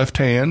right or a left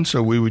hand,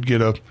 so we would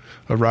get a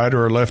right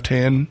or a left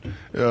hand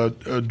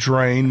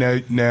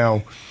drain.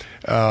 Now,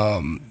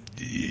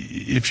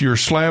 if you're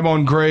slab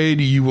on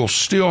grade, you will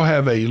still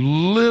have a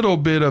little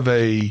bit of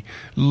a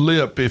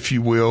lip, if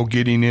you will,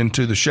 getting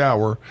into the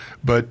shower.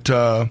 But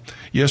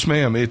yes,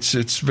 ma'am,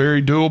 it's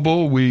very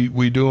doable.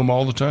 We do them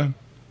all the time.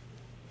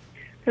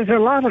 There's a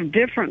lot of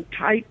different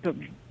type of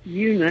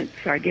units,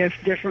 I guess,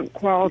 different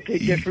quality,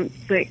 different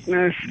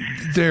thickness.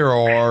 There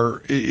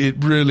are.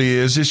 It really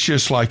is. It's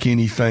just like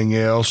anything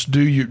else.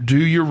 Do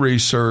your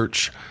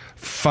research.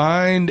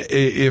 Find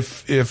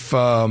if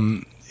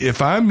I'm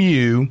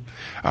you,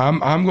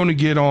 I'm going to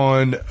get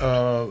on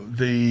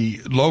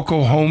the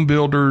local Home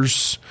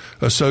Builders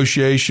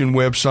Association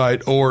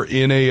website or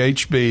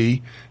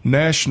NAHB,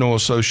 National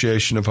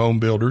Association of Home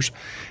Builders,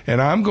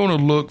 and I'm going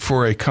to look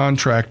for a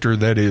contractor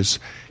that is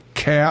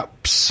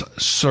CAPS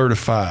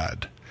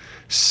certified.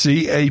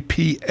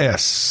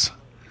 CAPS.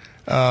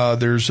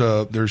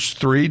 There's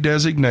 3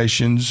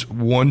 designations,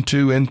 1,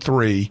 2, and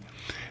 3.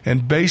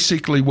 And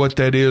basically what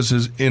that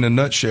is in a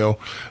nutshell,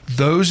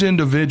 those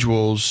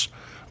individuals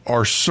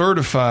are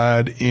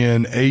certified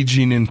in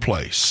aging in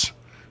place.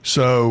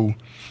 So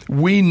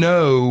we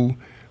know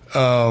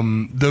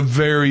the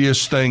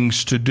various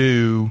things to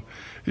do,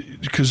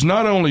 because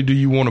not only do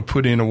you want to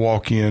put in a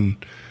walk-in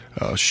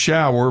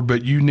shower,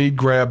 but you need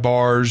grab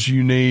bars,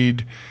 you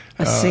need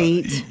a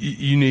seat.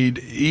 You need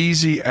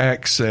easy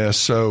access.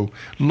 So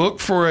look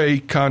for a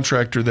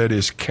contractor that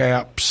is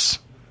CAPS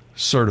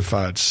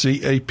certified.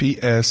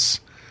 CAPS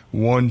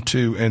 1,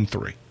 2, and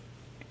 3.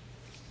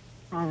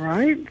 All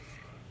right.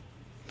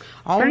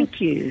 Thank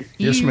you.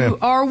 Yes, ma'am. You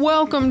are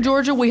welcome,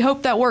 Georgia. We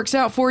hope that works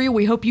out for you.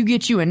 We hope you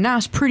get you a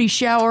nice, pretty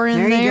shower in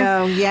there. There you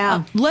go,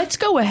 yeah. Let's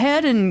go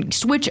ahead and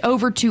switch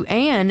over to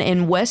Ann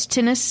in West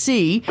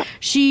Tennessee.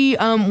 She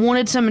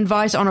wanted some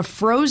advice on a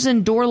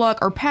frozen door lock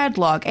or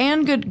padlock.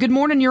 Ann, good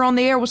morning. You're on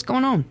the air. What's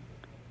going on?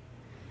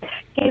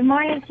 Good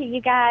morning to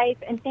you guys,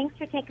 and thanks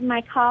for taking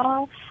my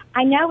call.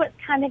 I know it's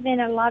kind of in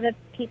a lot of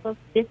people's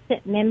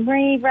distant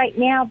memory right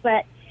now,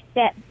 but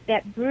that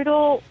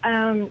brutal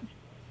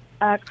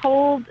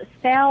cold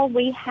spell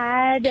we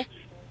had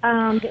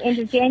the end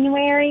of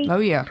January. Oh,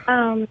 yeah.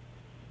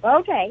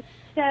 Okay.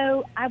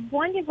 So I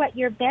wondered what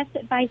your best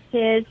advice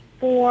is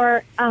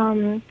for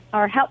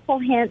our helpful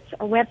hints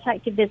or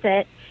website to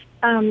visit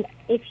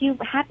if you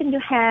happen to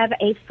have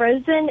a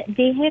frozen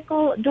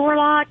vehicle door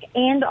lock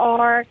and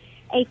or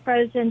a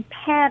frozen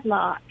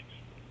padlock.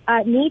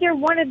 Neither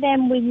one of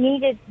them we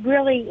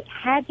really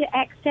had to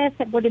access.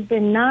 It would have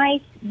been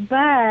nice,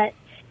 but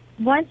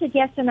one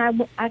suggestion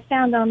I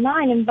found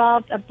online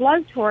involved a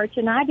blowtorch,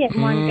 and I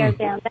didn't want to go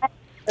down that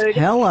road.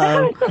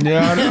 Hello.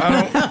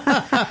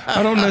 Yeah,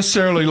 I don't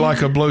necessarily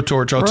like a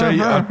blowtorch. I'll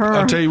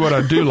tell you what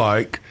I do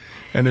like,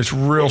 and it's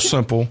real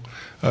simple.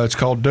 It's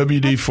called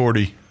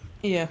WD-40.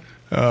 Yeah.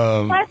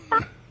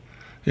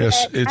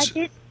 Yes,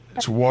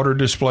 it's water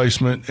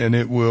displacement, and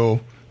it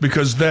will,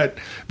 because the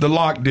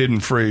lock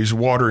didn't freeze.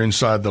 Water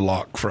inside the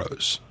lock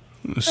froze.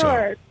 So.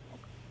 Sure.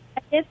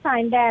 I did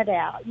find that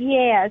out.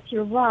 Yes,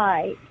 you're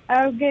right.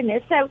 Oh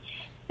goodness. So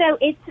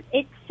it's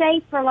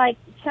safe for like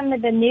some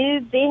of the new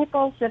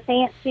vehicles, the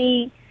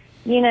fancy,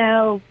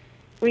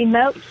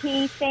 remote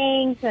key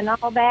things and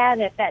all that.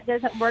 If that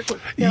doesn't work, it's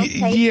still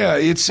safe. Yeah,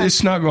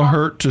 it's not going to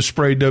hurt to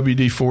spray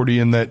WD-40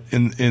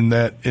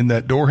 in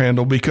that door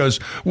handle, because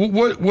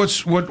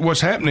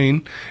what's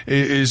happening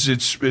is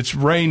it's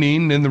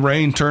raining and the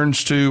rain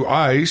turns to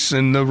ice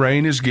and the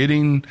rain is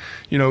getting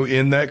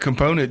in that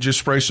component. Just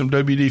spray some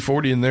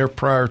WD-40 in there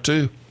prior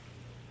to.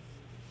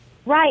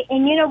 Right,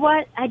 and you know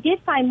what? I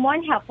did find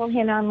one helpful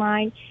hint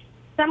online.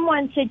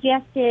 Someone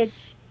suggested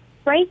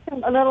spray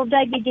a little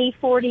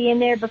WD-40 in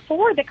there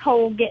before the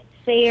cold gets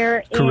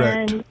there.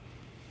 Correct. And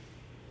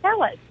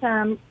tell it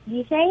some. Do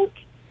you think?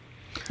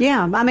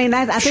 Yeah, I mean,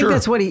 I think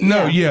that's what he.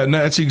 No,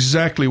 that's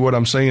exactly what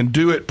I'm saying.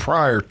 Do it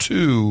prior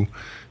to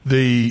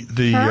the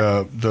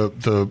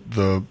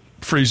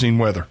freezing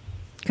weather.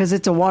 Because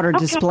it's a water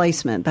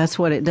displacement. That's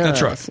what it does.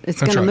 That's right.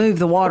 It's going to move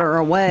the water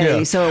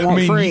away so it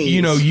won't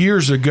freeze.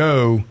 Years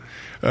ago,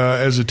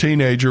 as a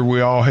teenager,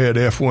 we all had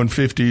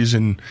F-150s,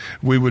 and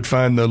we would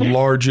find the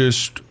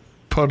largest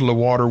puddle of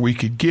water we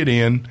could get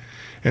in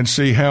and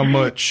see how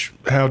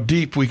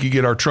deep we could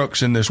get our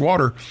trucks in this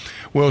water.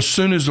 Well, as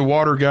soon as the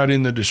water got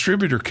in the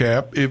distributor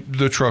cap,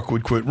 the truck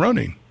would quit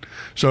running.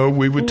 So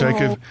we would take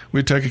a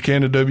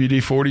can of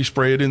WD-40,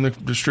 spray it in the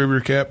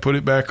distributor cap, put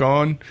it back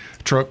on,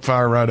 truck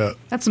fire right up.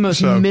 That's the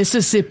most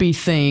Mississippi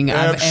thing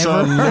I've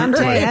ever heard. I'm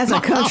telling you, as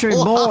a country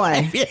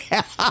boy.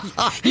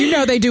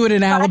 Yeah. They do it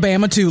in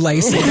Alabama too,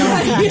 Lacey. Don't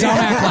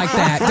act like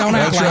that. Don't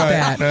act like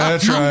that.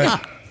 That's right.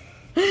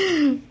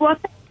 Well,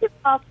 thank you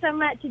all so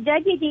much.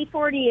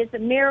 WD-40 is a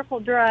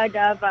miracle drug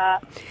of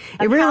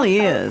it really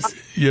is.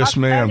 Yes,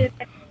 ma'am.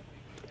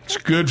 It's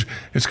good.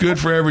 It's good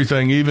for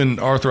everything, even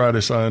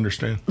arthritis. I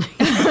understand.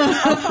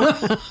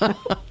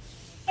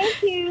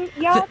 Thank you.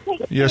 Y'all take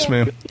care. Yes,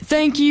 ma'am.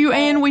 Thank you,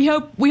 and we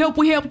hope we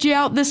helped you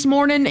out this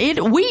morning.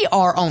 We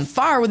are on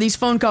fire with these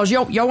phone calls.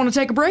 Y'all want to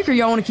take a break, or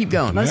y'all want to keep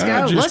going? Let's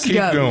go. Let's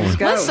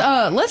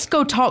go. Let's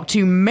go talk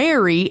to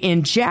Mary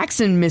in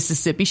Jackson,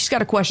 Mississippi. She's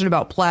got a question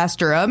about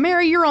plaster.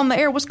 Mary, you're on the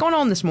air. What's going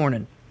on this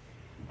morning?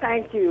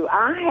 Thank you.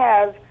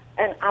 I'm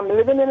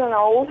living in an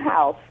old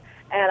house,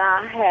 and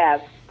I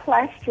have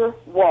plaster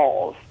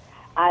walls.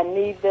 I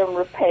need them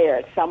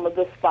repaired. Some of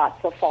the spots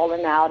are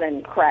falling out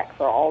and cracks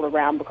are all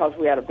around because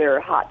we had a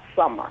very hot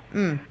summer.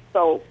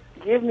 So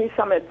give me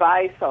some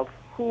advice of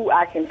who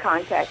I can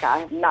contact. I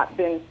have not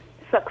been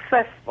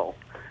successful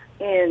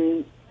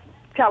in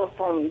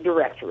telephone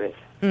directories.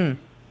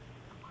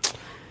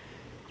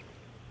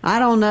 I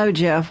don't know,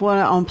 Jeff. What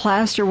on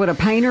plaster? Would a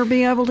painter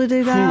be able to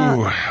do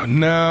that?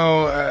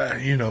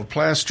 No.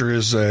 Plaster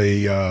is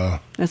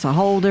it's a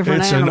whole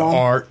different animal. It's an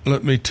art.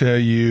 Let me tell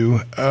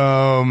you.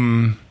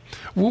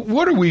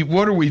 What are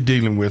we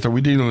dealing with? Are we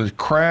dealing with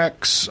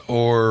cracks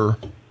or?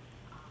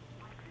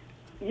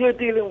 You're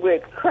dealing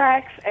with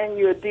cracks, and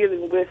you're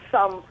dealing with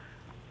some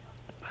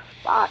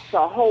spots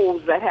or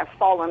holes that have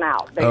fallen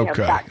out. They have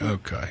gotten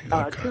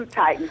too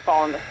tight and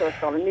fallen. So it's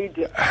going to need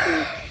to be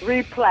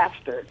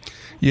replastered.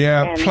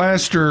 Yeah,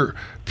 plaster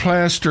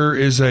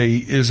is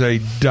a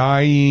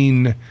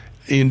dying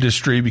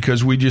industry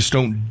because we just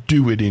don't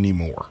do it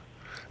anymore.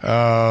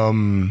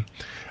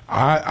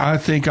 I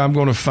think I'm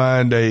going to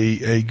find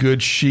a good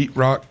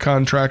sheetrock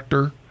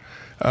contractor,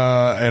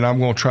 and I'm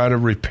going to try to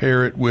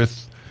repair it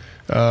with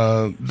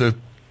the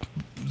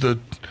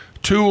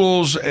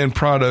tools and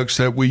products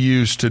that we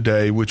use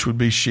today, which would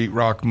be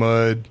sheetrock,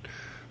 mud.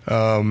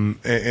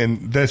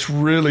 And that's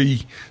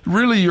really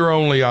your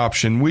only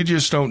option. We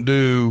just don't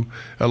do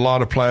a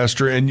lot of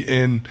plaster,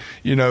 and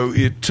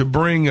to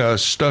bring a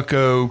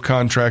stucco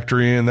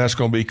contractor in, that's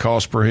going to be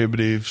cost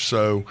prohibitive.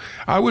 So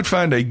I would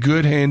find a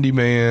good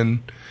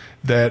handyman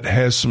that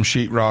has some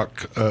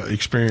sheetrock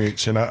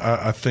experience, and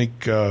I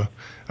think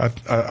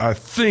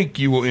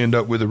you will end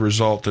up with a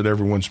result that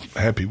everyone's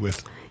happy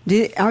with.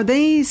 Are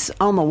these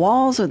on the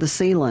walls or the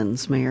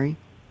ceilings, Mary?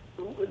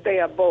 They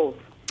are both.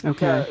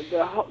 Okay.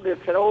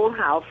 It's an old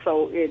house,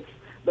 so it's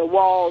the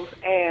walls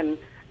and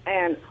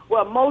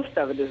most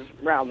of it is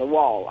around the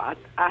wall. I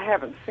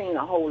haven't seen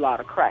a whole lot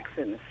of cracks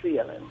in the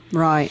ceiling.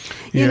 Right.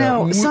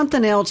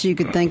 Something else you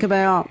could think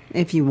about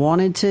if you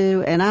wanted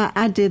to, and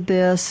I did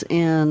this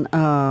in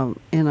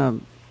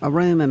a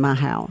room in my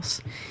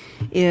house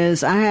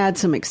is I had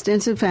some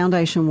extensive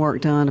foundation work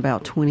done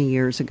about 20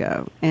 years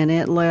ago, and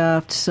it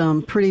left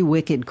some pretty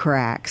wicked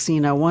cracks. You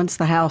know, once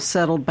the house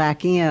settled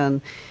back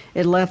in,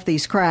 it left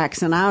these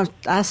cracks, and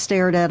I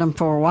stared at them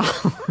for a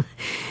while.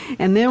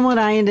 And then what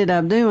I ended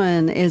up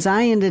doing is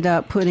I ended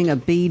up putting a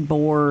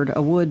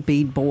wood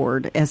bead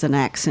board as an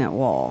accent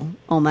wall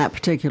on that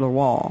particular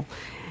wall.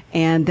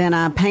 And then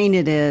I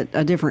painted it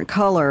a different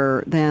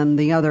color than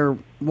the other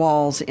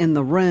walls in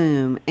the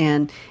room,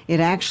 and it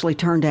actually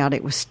turned out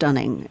it was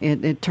stunning.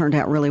 It turned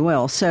out really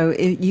well. So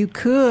you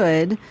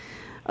could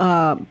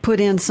put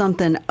in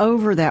something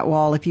over that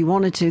wall if you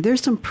wanted to.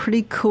 There's some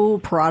pretty cool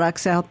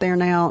products out there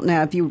now.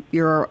 Now, if you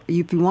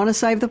want to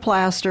save the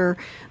plaster,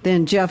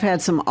 then Jeff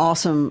had some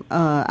awesome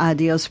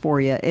ideas for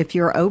you. If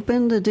you're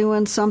open to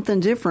doing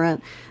something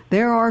different,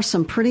 there are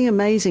some pretty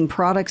amazing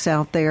products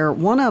out there.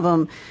 One of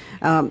them,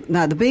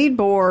 now the bead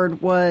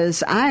board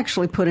was, I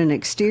actually put an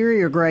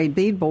exterior grade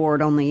bead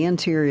board on the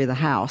interior of the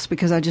house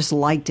because I just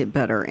liked it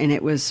better, and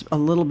it was a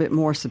little bit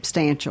more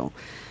substantial.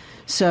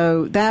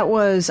 So I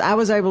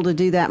was able to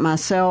do that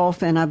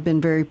myself, and I've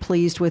been very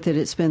pleased with it.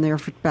 It's been there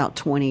for about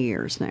 20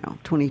 years now,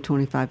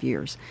 25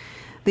 years.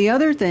 The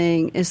other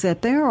thing is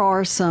that there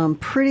are some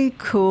pretty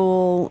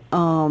cool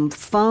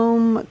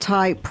foam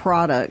type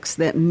products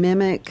that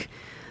mimic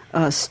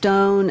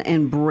stone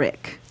and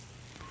brick.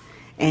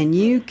 And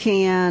you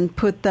can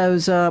put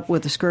those up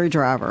with a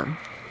screwdriver.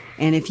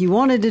 And if you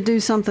wanted to do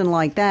something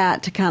like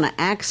that to kind of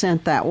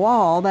accent that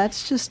wall,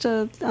 that's just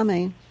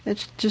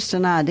it's just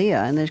an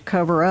idea, and they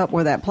cover up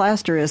where that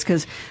plaster is,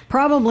 because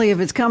probably if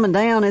it's coming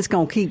down, it's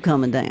going to keep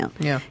coming down.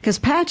 Yeah. Because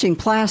patching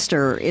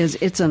plaster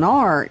it's an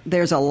art.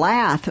 There's a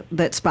lath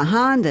that's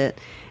behind it,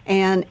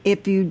 and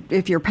if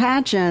you're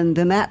patching,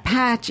 then that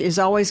patch is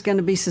always going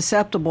to be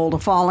susceptible to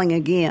falling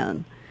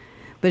again.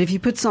 But if you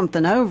put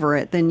something over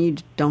it, then you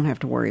don't have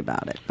to worry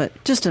about it.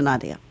 But just an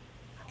idea.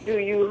 Do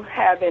you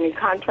have any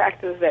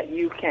contractors that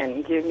you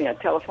can give me a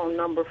telephone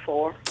number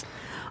for?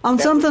 On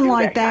something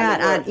like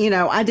that, I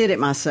I did it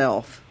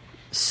myself.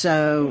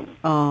 So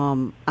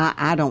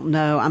I don't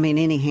know. I mean,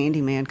 any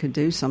handyman could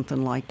do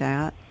something like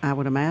that, I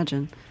would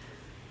imagine.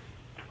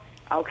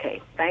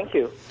 Okay, thank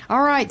you.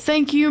 All right,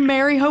 thank you,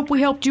 Mary. Hope we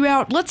helped you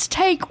out. Let's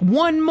take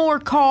one more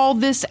call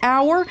this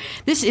hour.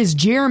 This is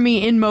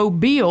Jeremy in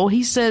Mobile.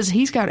 He says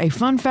he's got a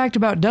fun fact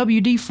about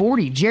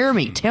WD-40.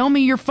 Jeremy, tell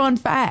me your fun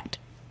fact.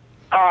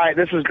 All right,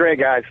 this is great,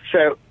 guys.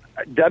 So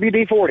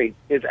WD-40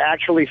 is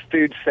actually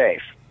food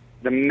safe.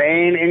 The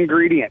main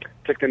ingredient,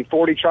 took them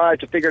 40 tries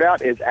to figure it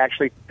out, is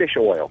actually fish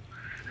oil.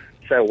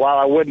 So while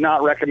I would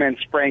not recommend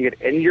spraying it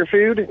in your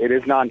food, it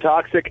is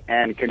non-toxic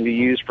and can be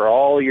used for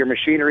all your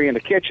machinery in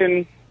the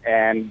kitchen,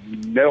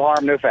 and no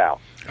harm, no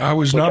foul. I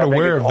was not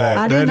aware of that.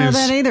 I didn't know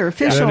that either.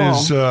 Fish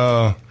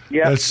oil.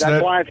 That's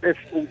why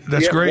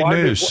that's great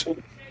news.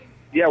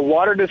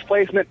 Water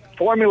displacement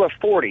formula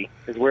 40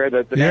 is where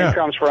the name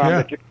comes from.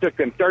 Yeah. It took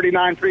them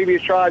 39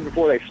 previous tries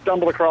before they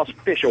stumbled across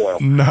fish oil.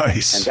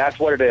 Nice. And that's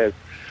what it is.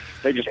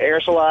 They just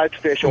aerosolized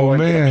fish oil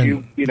and put a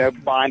few,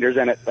 binders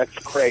in it. That's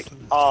great.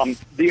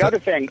 The other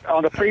thing,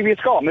 on the previous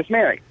call, Miss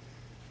Mary,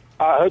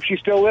 I hope she's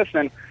still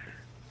listening.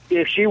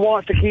 If she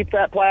wants to keep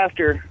that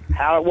plaster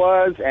how it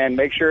was and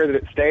make sure that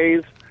it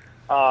stays,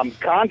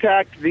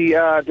 contact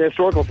the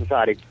Historical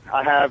Society.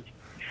 I have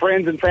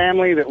friends and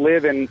family that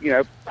live in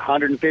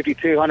 150,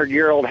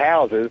 200-year-old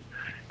houses,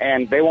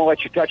 and they won't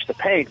let you touch the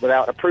paint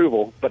without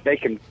approval, but they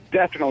can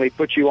definitely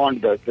put you on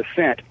the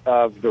scent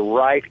of the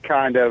right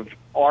kind of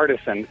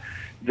artisan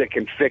that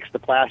can fix the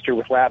plaster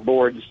with lap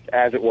boards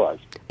as it was.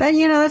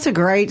 That's a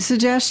great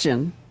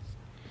suggestion.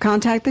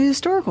 Contact the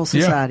Historical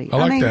Society. Yeah,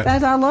 I like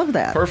that. I love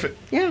that. Perfect.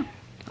 Yeah.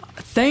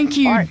 Thank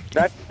you. All right,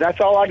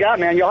 that's all I got,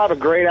 man. Y'all have a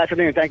great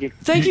afternoon. Thank you.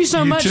 Thank you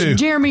so much, too.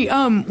 Jeremy.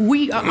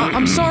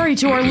 I'm sorry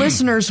to our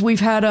listeners. We've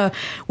had a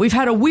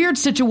weird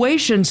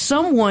situation.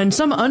 Some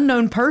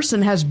unknown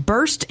person has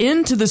burst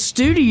into the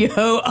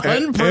studio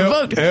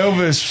unprovoked.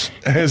 Elvis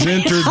has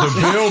entered the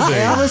building.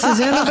 Elvis is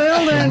in the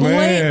building.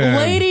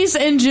 Ladies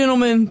and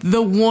gentlemen,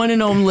 the one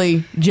and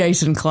only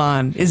Jason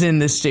Klein is in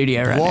this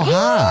studio right now.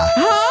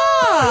 Hi.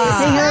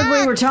 He heard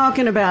we were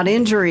talking about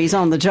injuries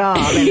on the job.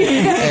 And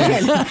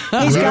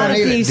he's got a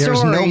few There's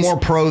stories. no more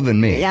pro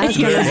than me. Yeah,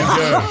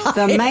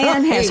 the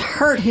man has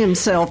hurt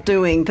himself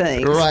doing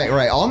things.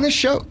 Right. On this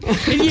show.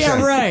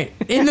 Yeah, right.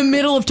 In the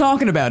middle of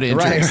talking about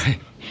injuries. Right.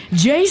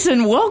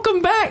 Jason,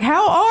 welcome back.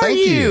 How are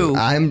Thank you.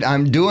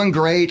 I'm doing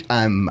great.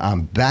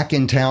 I'm back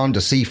in town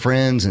to see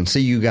friends and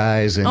see you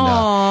guys and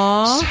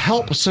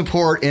help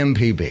support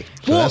MPB.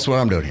 So that's what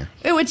I'm doing here.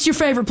 It's your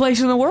favorite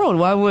place in the world.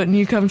 Why wouldn't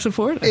you come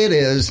support us? It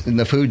is, and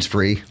the food's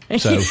free.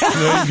 So there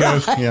you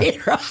go.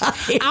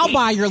 Right. I'll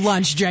buy your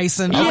lunch,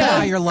 Jason. I'll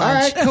buy your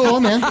lunch. All right, cool,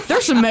 man.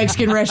 There's some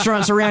Mexican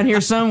restaurants around here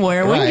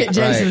somewhere. We can get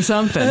Jason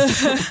something.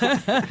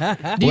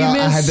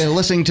 I have been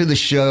listening to the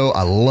show.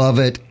 I love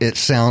it. It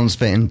sounds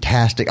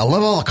fantastic. I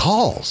love all the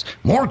calls.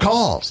 More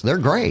calls. They're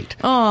great.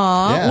 We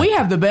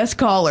have the best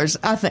callers.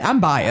 I'm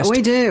biased.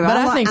 We do. But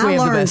I think we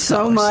have the best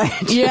so callers.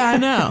 much. Yeah, I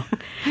know.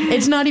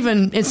 It's not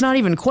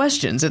even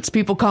questions. It's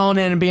people calling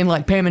in and being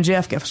like, Pam and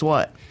Jeff, guess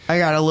what? I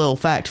got a little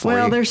fact for you.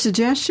 Well, their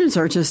suggestions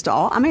are just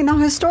all. I mean, the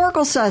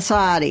Historical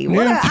Society.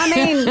 What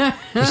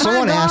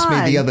someone asked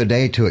me the other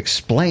day to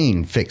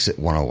explain Fix It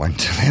 101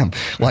 to them,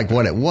 like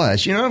what it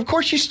was. You know, of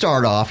course, you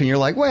start off and you're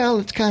like, well,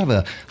 it's kind of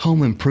a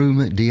home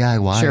improvement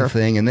DIY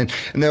thing, and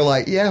they're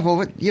like, yeah,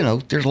 well,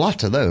 there's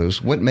lots of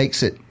those. What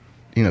makes it,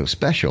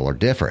 special or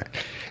different?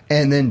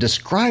 And then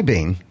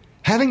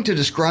having to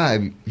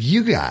describe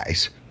you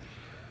guys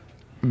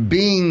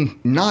being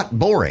not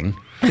boring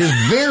is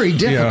very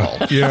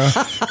difficult. Yeah.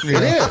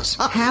 It is.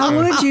 How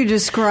would you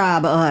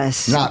describe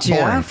us, not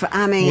Jeff? boring.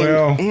 I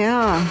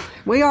mean,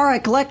 we are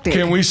eclectic.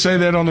 Can we say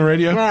that on the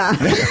radio? Yeah.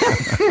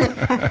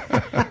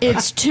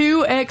 It's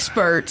two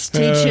experts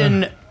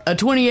teaching a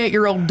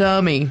 28-year-old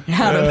dummy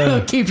how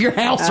to keep your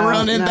house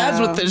running. No. That's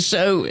what this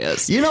show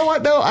is. You know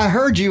what, though? I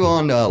heard you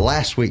on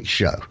last week's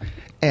show.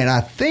 And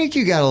I think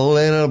you got a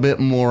little bit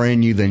more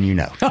in you than you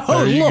know.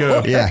 Oh, there you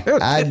go. Yeah,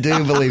 I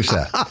do believe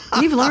so.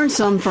 You've learned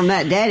some from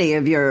that daddy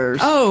of yours.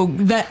 Oh,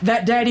 that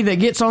daddy that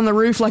gets on the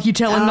roof like you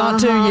tell him not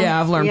to? Yeah,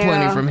 I've learned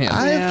plenty from him.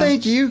 I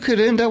think you could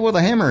end up with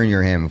a hammer in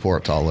your hand before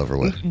it's all over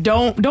with.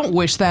 Don't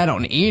wish that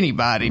on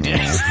anybody,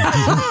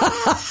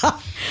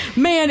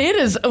 Man, it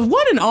is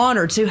what an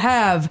honor to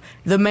have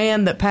the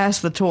man that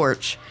passed the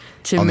torch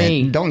to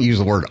me. Man, don't use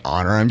the word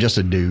honor. I'm just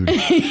a dude.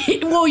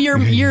 Well,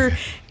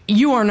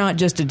 you are not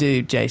just a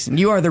dude, Jason.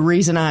 You are the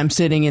reason I'm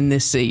sitting in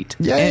this seat.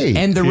 Yay.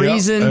 And the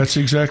reason... That's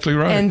exactly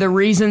right. And the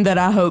reason that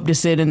I hope to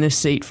sit in this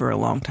seat for a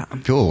long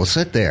time. Cool. Well,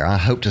 sit there. I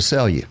hope to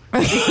sell you.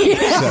 One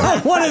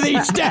of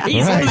these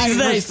days. Right. One of these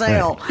days. For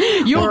sale.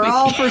 We're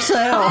all for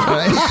sale.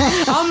 Right.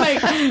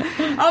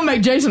 I'll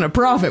make Jason a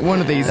profit one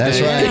of these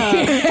days. That's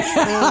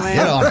right.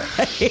 Get on.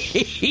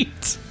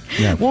 Right.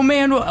 Yeah. Well,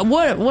 man,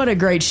 what a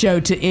great show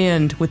to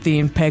end with the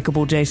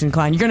impeccable Jason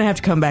Klein. You're going to have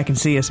to come back and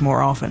see us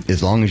more often.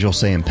 As long as you'll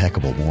say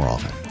impeccable more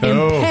often.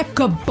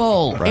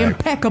 Impeccable. Right.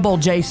 Impeccable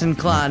Jason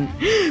Klein.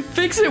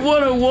 Fix It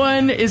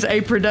 101 is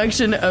a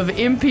production of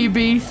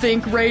MPB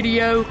Think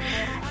Radio.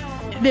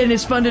 It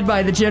is funded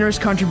by the generous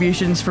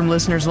contributions from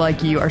listeners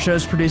like you. Our show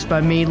is produced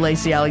by me,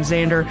 Lacey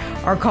Alexander.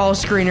 Our call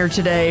screener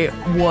today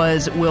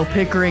was Will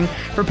Pickering.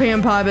 For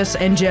Pam Pybus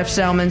and Jeff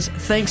Salmons,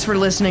 thanks for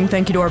listening.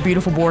 Thank you to our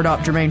beautiful board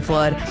op, Jermaine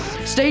Flood.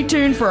 Stay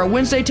tuned for our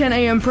Wednesday 10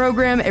 a.m.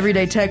 program,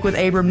 Everyday Tech with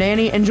Abram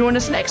Nanny, and join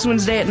us next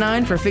Wednesday at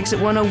 9 for Fix It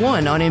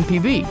 101 on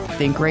MPB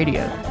Think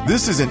Radio.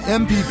 This is an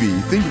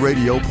MPB Think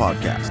Radio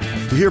podcast.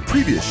 To hear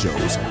previous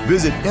shows,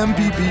 visit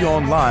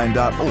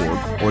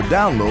mpbonline.org or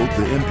download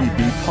the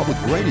MPB Public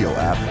Radio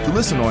app to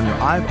listen on your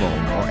iPhone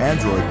or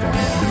Android phone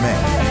on demand.